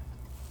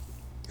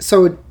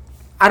 So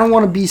I don't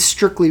want to be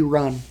strictly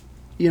run.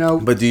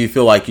 But do you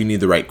feel like you need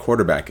the right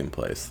quarterback in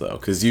place, though?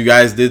 Because you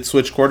guys did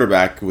switch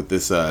quarterback with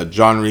this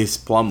John Reese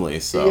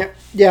Plumlee. So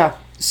yeah.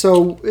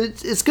 So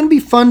it's going to be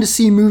fun to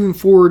see moving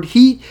forward.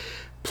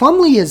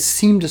 Plumlee has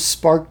seemed to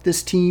spark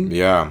this team.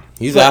 Yeah,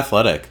 he's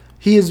athletic.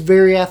 He is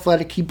very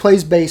athletic. He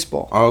plays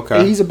baseball. Oh,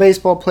 okay. He's a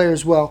baseball player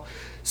as well.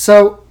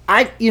 So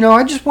I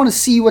just want to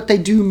see what they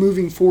do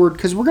moving forward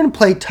because we're going to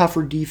play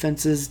tougher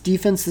defenses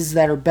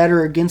that are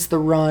better against the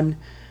run.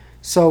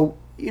 So.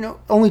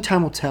 Only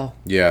time will tell.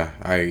 Yeah,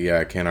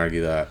 I can't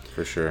argue that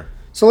for sure.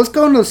 So let's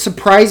go into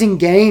surprising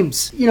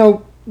games.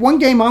 One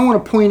game I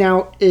want to point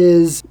out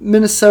is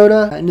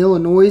Minnesota and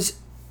Illinois.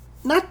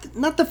 Not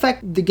the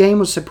fact the game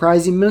was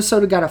surprising.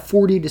 Minnesota got a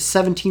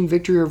 40-17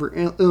 victory over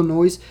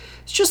Illinois.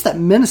 It's just that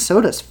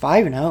Minnesota's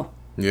 5-0.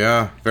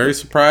 Yeah, very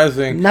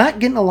surprising. Not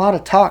getting a lot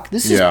of talk.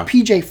 This is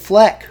PJ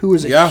Fleck, who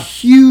was a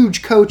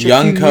huge coach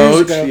young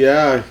coach. Years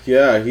ago.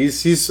 Yeah.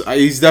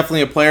 He's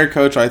definitely a player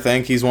coach. I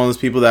think he's one of those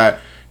people that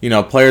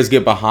players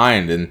get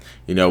behind, and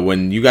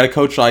when you got a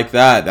coach like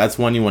that, that's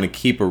one you want to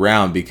keep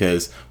around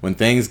because when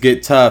things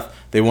get tough,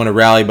 they want to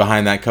rally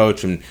behind that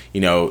coach, and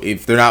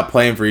if they're not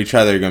playing for each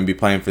other, they're going to be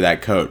playing for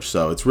that coach.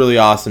 So it's really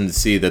awesome to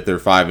see that they're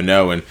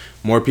 5-0, and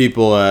more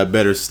people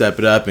better step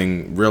it up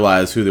and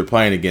realize who they're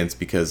playing against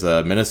because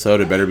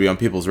Minnesota better be on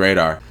people's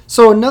radar.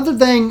 So another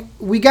thing,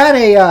 we got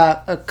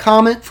a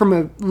comment from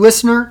a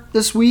listener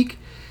this week.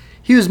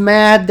 He was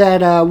mad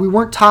that we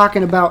weren't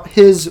talking about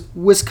his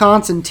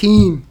Wisconsin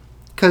team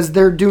because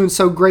they're doing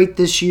so great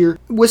this year.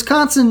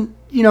 Wisconsin,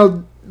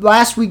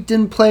 last week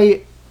didn't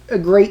play a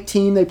great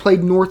team. They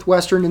played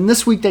Northwestern, and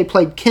this week they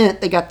played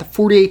Kent. They got the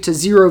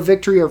 48-0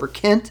 victory over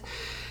Kent.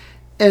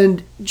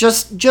 And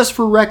just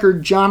for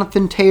record,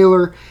 Jonathan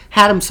Taylor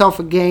had himself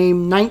a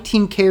game,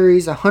 19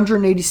 carries,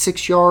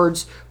 186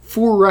 yards,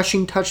 4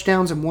 rushing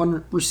touchdowns, and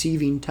 1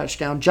 receiving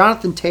touchdown.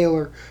 Jonathan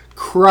Taylor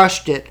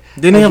crushed it.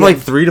 Didn't he have like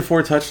 3 to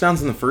 4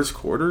 touchdowns in the first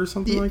quarter or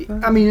something like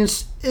that? I mean,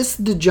 it's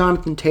the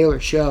Jonathan Taylor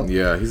show.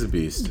 Yeah, he's a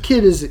beast. The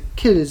kid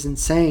is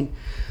insane.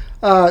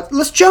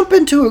 Let's jump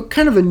into a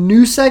kind of a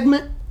new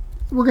segment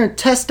we're going to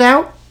test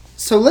out.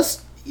 So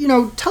let's,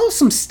 tell us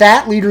some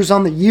stat leaders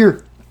on the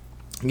year.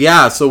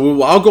 Yeah,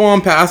 so I'll go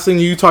on passing.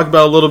 You talk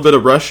about a little bit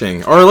of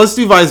rushing. Or let's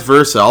do vice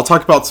versa. I'll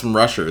talk about some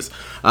rushers.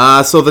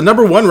 So the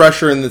number 1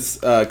 rusher in this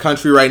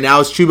country right now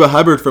is Chuba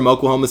Hubbard from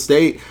Oklahoma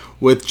State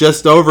with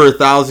just over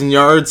 1,000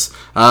 yards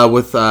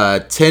with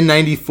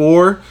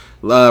 1094.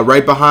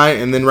 Right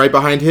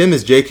behind him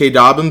is J.K.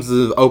 Dobbins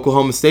of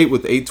Oklahoma State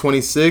with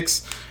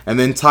 826. And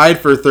then tied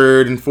for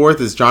 3rd and 4th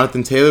is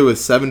Jonathan Taylor with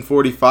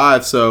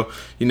 745. So,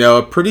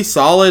 a pretty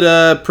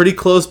solid, pretty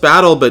close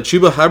battle. But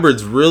Chuba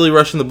Hubbard's really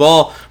rushing the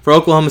ball for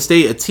Oklahoma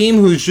State, a team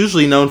who's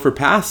usually known for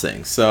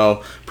passing.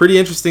 So, pretty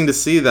interesting to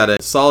see that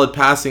a solid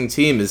passing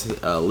team has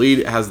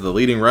the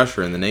leading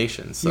rusher in the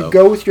nation. So, you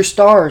go with your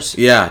stars.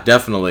 Yeah,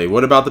 definitely.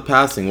 What about the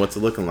passing? What's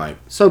it looking like?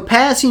 So,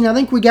 passing, I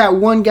think we got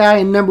one guy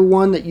in number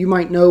 1 that you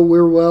might know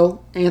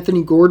well,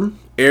 Anthony Gordon.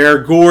 Air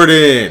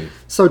Gordon.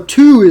 So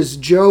 2 is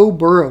Joe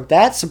Burrow.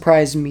 That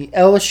surprised me.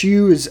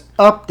 LSU is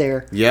up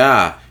there.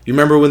 Yeah. You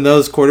remember when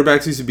those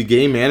quarterbacks used to be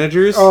game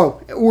managers?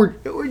 Oh, or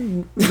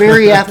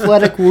very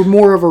athletic. We're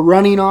more of a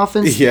running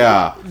offense.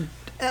 Yeah.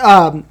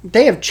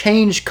 They have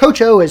changed.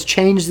 Coach O has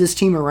changed this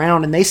team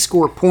around, and they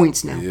score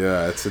points now.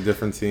 Yeah, it's a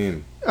different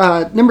team.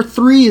 Number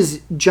 3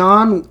 is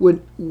John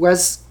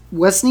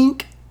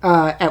Wesnink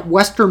at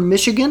Western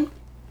Michigan.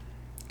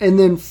 And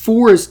then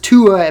 4 is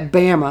Tua at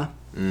Bama.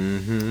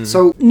 Mm-hmm.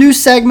 So, new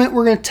segment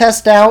we're going to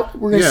test out.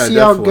 We're going to see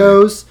how it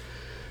goes.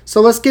 So,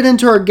 let's get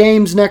into our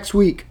games next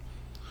week.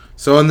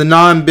 So, in the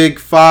non-Big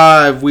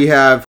 5, we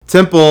have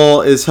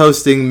Temple is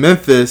hosting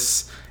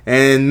Memphis.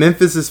 And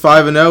Memphis is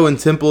 5-0 and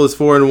Temple is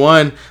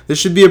 4-1. This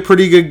should be a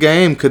pretty good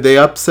game. Could they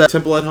upset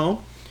Temple at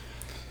home?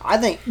 I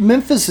think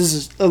Memphis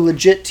is a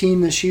legit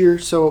team this year,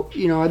 so,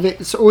 I think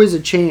it's always a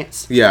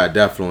chance. Yeah,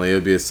 definitely. It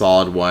would be a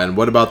solid one.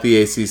 What about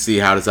the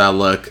ACC? How does that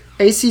look?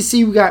 ACC,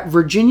 we got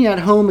Virginia at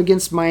home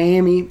against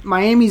Miami.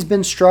 Miami's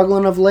been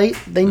struggling of late.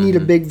 They need a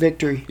big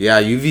victory. Yeah,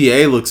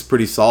 UVA looks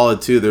pretty solid,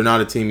 too. They're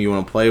not a team you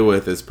want to play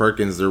with as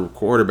Perkins. Their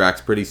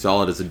quarterback's pretty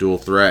solid as a dual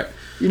threat.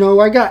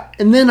 I got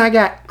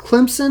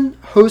Clemson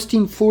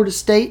hosting Florida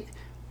State.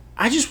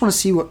 I just want to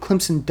see what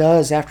Clemson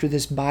does after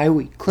this bye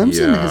week.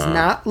 Clemson has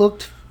not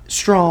looked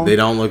strong. They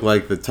don't look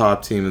like the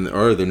top team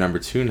or they're number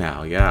 2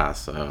 now. Yeah,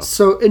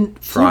 so in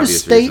Florida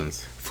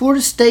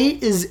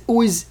State is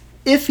always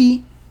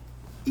iffy.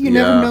 You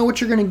never know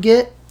what you're going to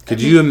get. Could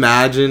you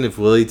imagine if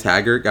Willie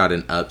Taggart got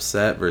an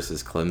upset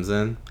versus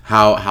Clemson?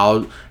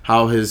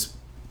 How his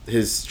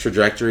his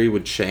trajectory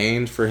would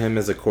change for him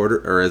as a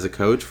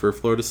coach for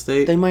Florida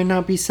State? They might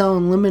not be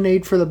selling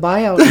lemonade for the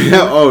buyout.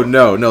 Oh,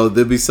 no.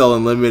 They'll be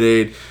selling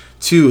lemonade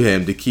to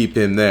him to keep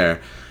him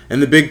there. In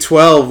the Big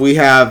 12, we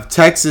have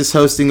Texas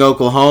hosting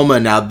Oklahoma.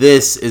 Now,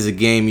 this is a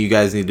game you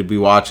guys need to be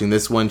watching.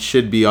 This one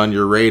should be on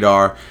your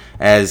radar,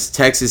 as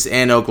Texas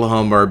and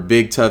Oklahoma are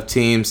big, tough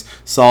teams.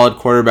 Solid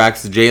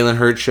quarterbacks. The Jalen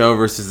Hurts show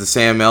versus the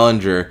Sam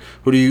Ehlinger.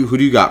 Who do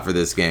you got for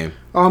this game?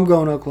 Oh, I'm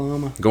going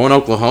Oklahoma. Going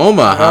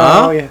Oklahoma,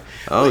 huh? Oh, yeah.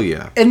 Oh,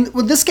 yeah. And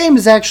this game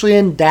is actually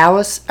in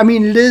Dallas. I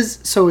mean, it is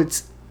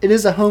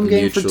a home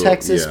game for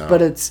Texas, yeah.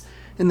 but it's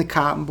in the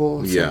Cotton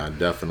Bowl. So, Yeah,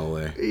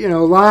 definitely. a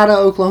lot of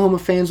Oklahoma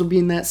fans will be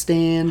in that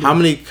stand. How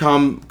many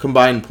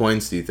combined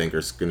points do you think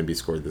are going to be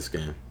scored this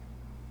game?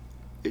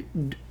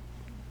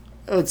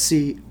 Let's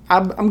see.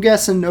 I'm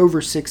guessing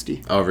over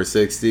 60. Over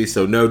 60,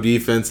 so no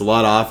defense, a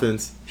lot of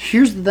offense.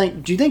 Here's the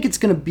thing. Do you think it's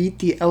going to beat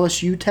the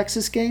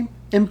LSU-Texas game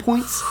in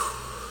points?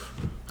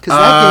 Because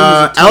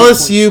that game is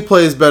LSU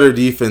plays better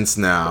defense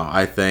now,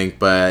 I think,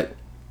 but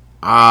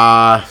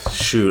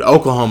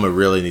Oklahoma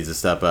really needs to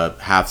step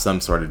up, have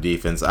some sort of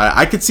defense.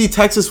 I could see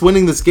Texas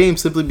winning this game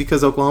simply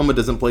because Oklahoma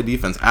doesn't play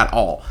defense at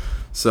all.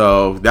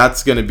 So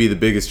that's going to be the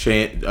biggest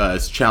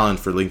challenge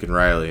for Lincoln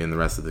Riley and the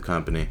rest of the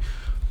company.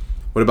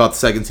 What about the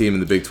second team in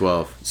the Big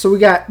 12? So we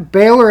got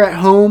Baylor at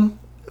home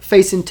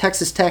facing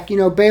Texas Tech.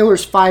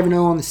 Baylor's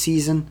 5-0 on the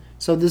season.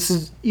 So this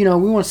is, we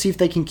want to see if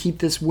they can keep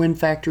this win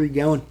factory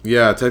going.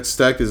 Yeah, Texas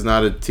Tech is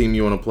not a team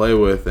you want to play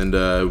with, and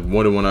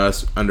wouldn't want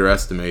to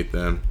underestimate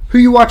them. Who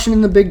you watching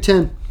in the Big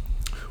Ten?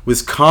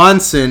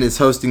 Wisconsin is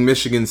hosting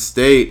Michigan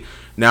State.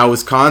 Now,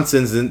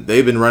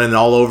 they've been running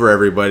all over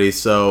everybody,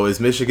 so is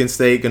Michigan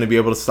State going to be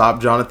able to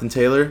stop Jonathan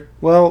Taylor?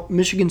 Well,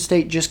 Michigan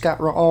State just got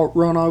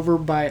run over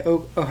by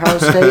Ohio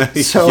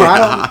State, so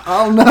yeah.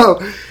 I don't know.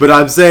 But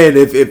I'm saying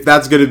if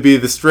that's going to be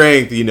the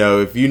strength,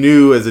 if you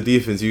knew as a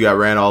defense you got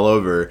ran all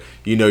over,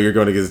 you're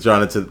going against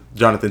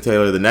Jonathan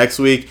Taylor the next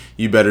week,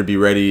 you better be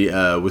ready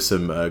with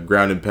some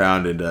ground and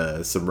pound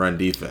and some run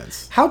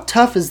defense. How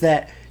tough is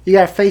that? You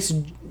got to face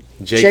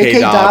J.K.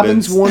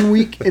 Dobbins 1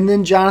 week and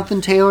then Jonathan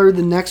Taylor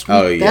the next week.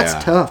 Oh, yeah.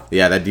 That's tough.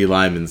 Yeah,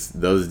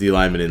 those D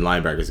linemen and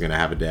linebackers are going to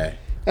have a day.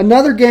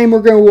 Another game we're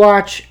going to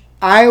watch,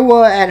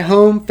 Iowa at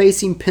home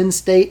facing Penn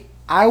State.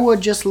 Iowa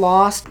just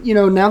lost.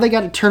 Now they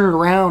got to turn it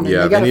around.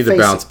 And they need to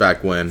bounce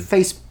back win.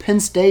 Face Penn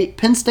State.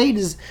 Penn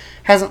State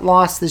hasn't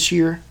lost this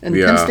year, and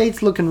Penn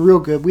State's looking real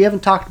good. We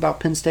haven't talked about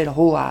Penn State a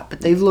whole lot,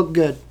 but they've looked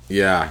good.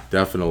 Yeah,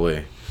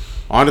 definitely.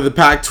 On to the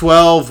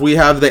Pac-12, we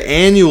have the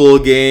annual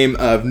game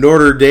of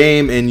Notre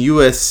Dame and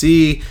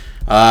USC.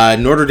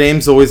 Notre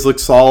Dame's always looked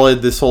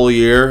solid this whole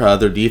year.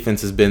 Their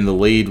defense has been the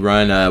lead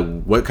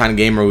run. What kind of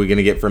game are we going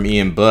to get from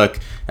Ian Book?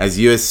 As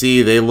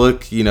USC, they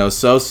look,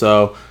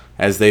 so-so,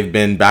 as they've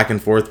been back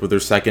and forth with their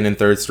second and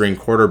third string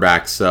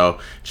quarterbacks. So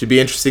it should be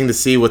interesting to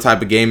see what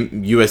type of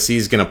game USC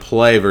is going to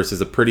play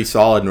versus a pretty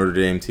solid Notre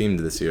Dame team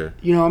this year.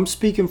 I'm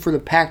speaking for the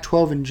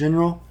Pac-12 in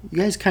general. You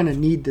guys kind of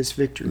need this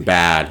victory.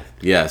 Bad,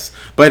 yes.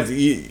 But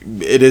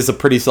it is a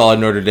pretty solid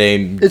Notre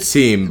Dame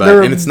team,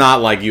 and it's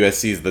not like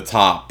USC is the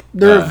top.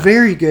 They're a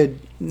very good.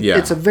 Yeah.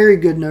 It's a very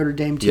good Notre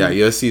Dame team. Yeah,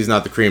 USC is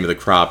not the cream of the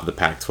crop of the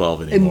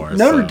Pac-12 anymore. And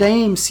Notre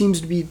Dame seems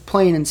to be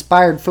playing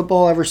inspired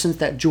football ever since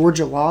that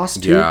Georgia loss,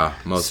 too. Yeah,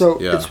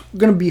 it's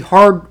going to be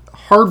hard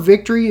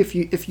victory if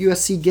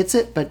USC gets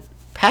it, but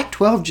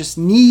Pac-12 just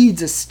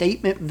needs a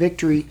statement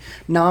victory,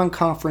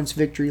 non-conference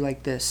victory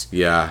like this.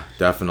 Yeah,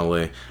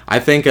 definitely. I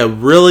think a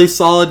really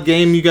solid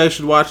game you guys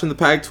should watch in the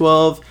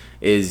Pac-12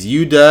 is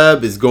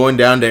UW is going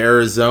down to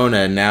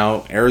Arizona.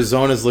 Now,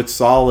 Arizona's looked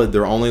solid.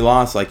 Their only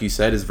loss, like you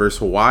said, is versus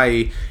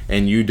Hawaii.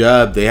 And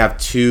UW, they have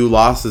 2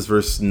 losses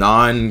versus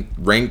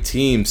non-ranked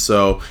teams.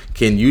 So,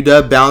 can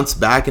UW bounce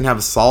back and have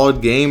a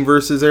solid game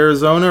versus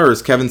Arizona? Or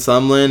is Kevin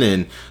Sumlin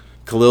and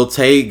Khalil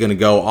Tate going to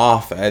go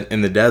off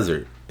in the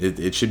desert?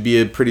 It should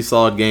be a pretty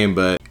solid game,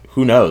 but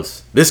who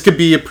knows? This could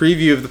be a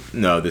preview of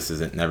no, this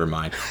isn't. Never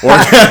mind.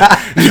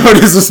 No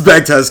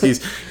disrespect,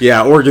 Huskies.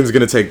 Yeah, Oregon's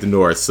going to take the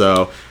North.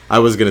 So, I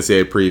was going to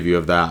say a preview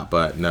of that,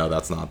 but no,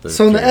 that's not the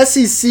So in the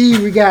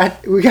SEC,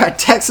 we got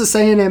Texas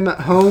A&M at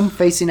home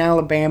facing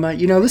Alabama.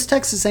 This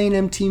Texas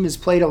A&M team has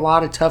played a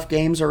lot of tough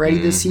games already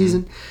this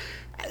season.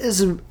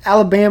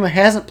 Alabama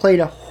hasn't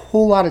played a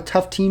whole lot of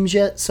tough teams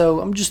yet,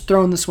 so I'm just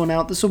throwing this one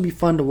out. This will be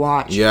fun to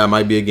watch. Yeah, it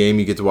might be a game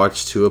you get to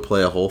watch Tua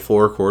play a whole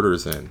 4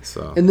 quarters in.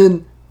 So. And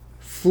then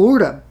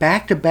Florida,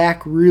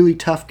 back-to-back really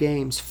tough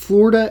games.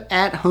 Florida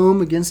at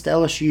home against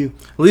LSU.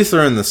 At least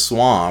they're in the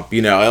swamp.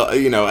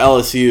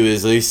 LSU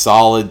is a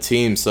solid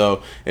team.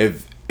 So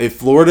if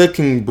Florida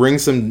can bring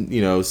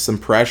some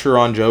pressure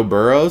on Joe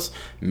Burrows,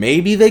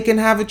 maybe they can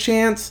have a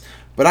chance.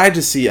 But I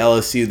just see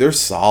LSU. They're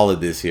solid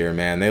this year,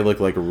 man. They look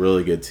like a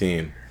really good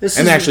team,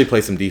 they actually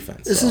play some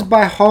defense. This is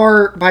by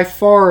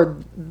far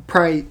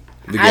probably.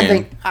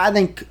 I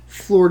think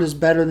Florida's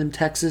better than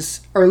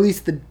Texas, or at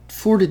least the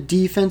Florida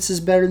defense is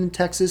better than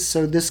Texas.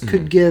 So this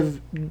could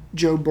give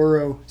Joe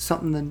Burrow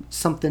something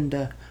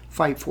to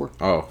fight for.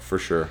 Oh, for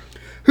sure.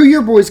 Who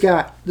your boys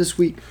got this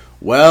week?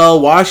 Well,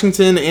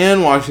 Washington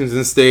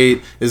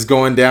State is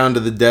going down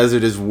to the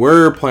desert as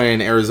we're playing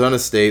Arizona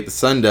State, the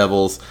Sun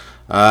Devils.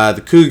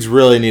 The Cougs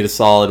really need a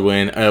solid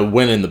win. A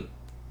win in the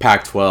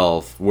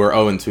Pac-12. We're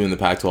 0-2 in the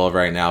Pac-12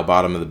 right now,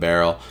 bottom of the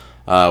barrel.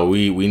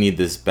 We need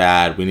this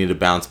bad. We need a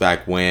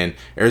bounce-back win.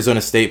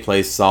 Arizona State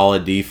plays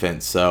solid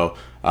defense, so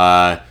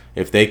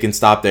if they can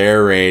stop the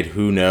air raid,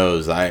 who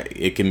knows?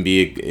 It can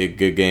be a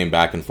good game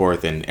back and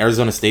forth. And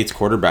Arizona State's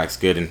quarterback's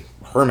good, and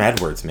Herm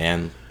Edwards,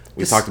 man.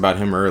 We talked about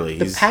him early.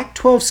 The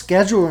Pac-12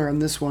 scheduler on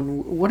this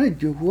one. What a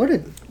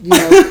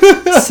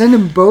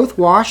sending both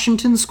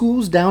Washington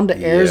schools down to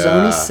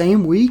Arizona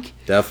same week.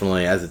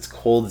 Definitely, as it's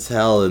cold as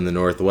hell in the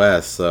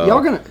Northwest. So y'all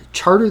gonna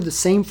charter the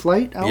same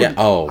flight? Man,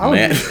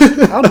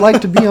 I'd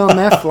like to be on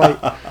that flight.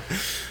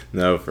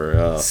 No, for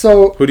real.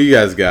 So who do you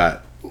guys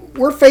got?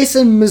 We're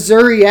facing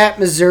Missouri at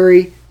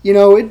Missouri.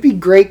 It'd be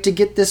great to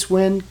get this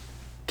win.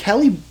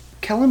 Kelly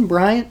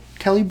Bryant.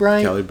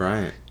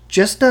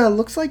 Just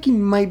looks like he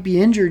might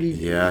be injured.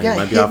 He got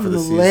might be hit out for in the the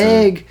season.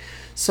 leg.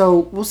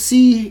 So we'll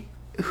see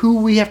who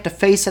we have to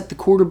face at the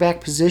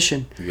quarterback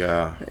position.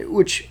 Yeah.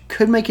 Which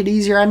could make it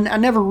easier. I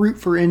never root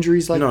for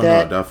injuries like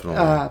that. No,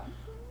 definitely.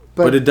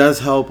 But it does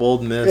help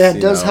Ole Miss. Yeah,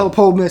 it does help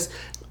Ole Miss.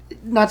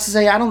 Not to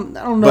say I don't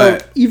know.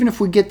 But, even if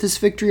we get this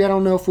victory, I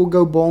don't know if we'll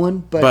go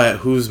bowling. But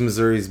who's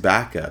Missouri's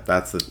backup?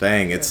 That's the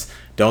thing.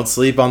 Don't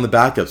sleep on the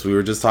backups. We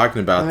were just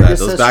talking about that.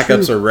 Those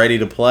backups are ready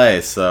to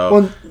play.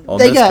 So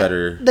they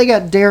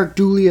got Derek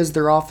Dooley as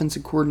their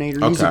offensive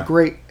coordinator.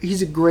 Okay.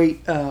 He's a great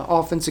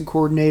offensive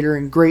coordinator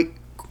and great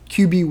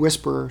QB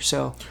whisperer.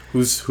 So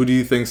who do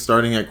you think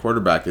starting at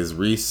quarterback? Is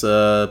Reese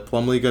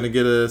Plumlee going to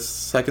get a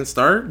second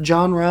start?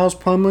 John Rouse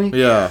Plumlee.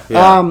 Yeah.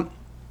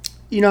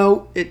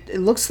 It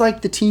looks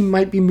like the team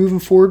might be moving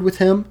forward with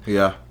him.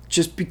 Yeah.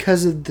 Just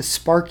because of the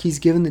spark he's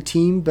given the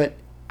team, but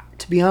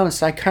to be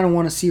honest, I kind of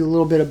want to see a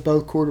little bit of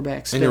both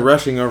quarterbacks. And you're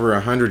rushing over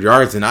 100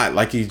 yards, and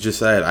like you just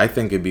said, I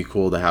think it'd be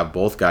cool to have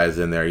both guys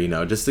in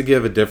there, just to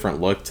give a different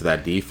look to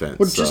that defense.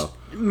 Well, just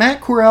Matt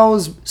Corral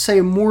is,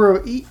 say, more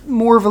of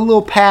a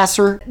little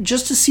passer,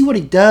 just to see what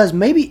he does.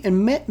 Maybe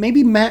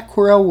Matt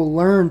Corral will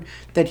learn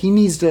that he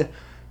needs to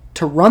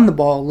run the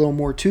ball a little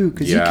more too,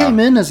 because he came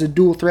in as a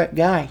dual threat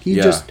guy. He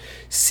just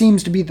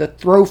seems to be the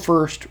throw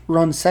first,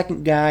 run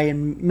second guy,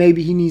 and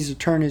maybe he needs to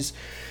turn his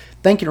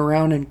thinking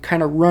around and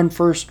kind of run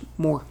first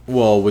more.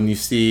 Well, when you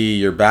see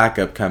your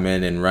backup come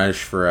in and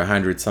rush for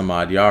 100 some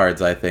odd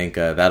yards, I think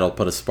that'll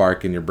put a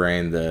spark in your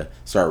brain to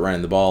start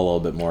running the ball a little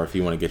bit more if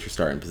you want to get your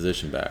starting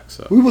position back.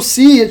 So we will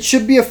see. It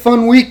should be a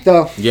fun week,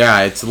 though.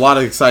 Yeah, it's a lot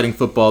of exciting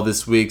football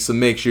this week, so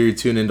make sure you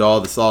tune into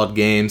all the solid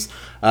games.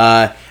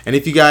 And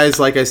if you guys,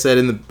 like I said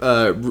in the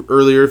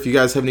earlier, if you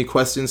guys have any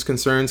questions,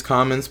 concerns,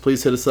 comments,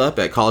 please hit us up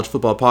at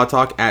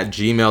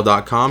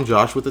collegefootballpodtalk@gmail.com.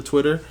 Josh with the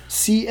Twitter.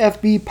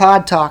 CFB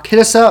Podtalk. Hit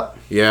us up.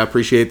 Yeah,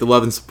 appreciate the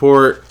love and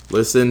support.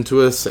 Listen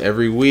to us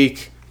every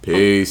week.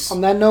 Peace.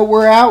 On that note,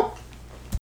 we're out.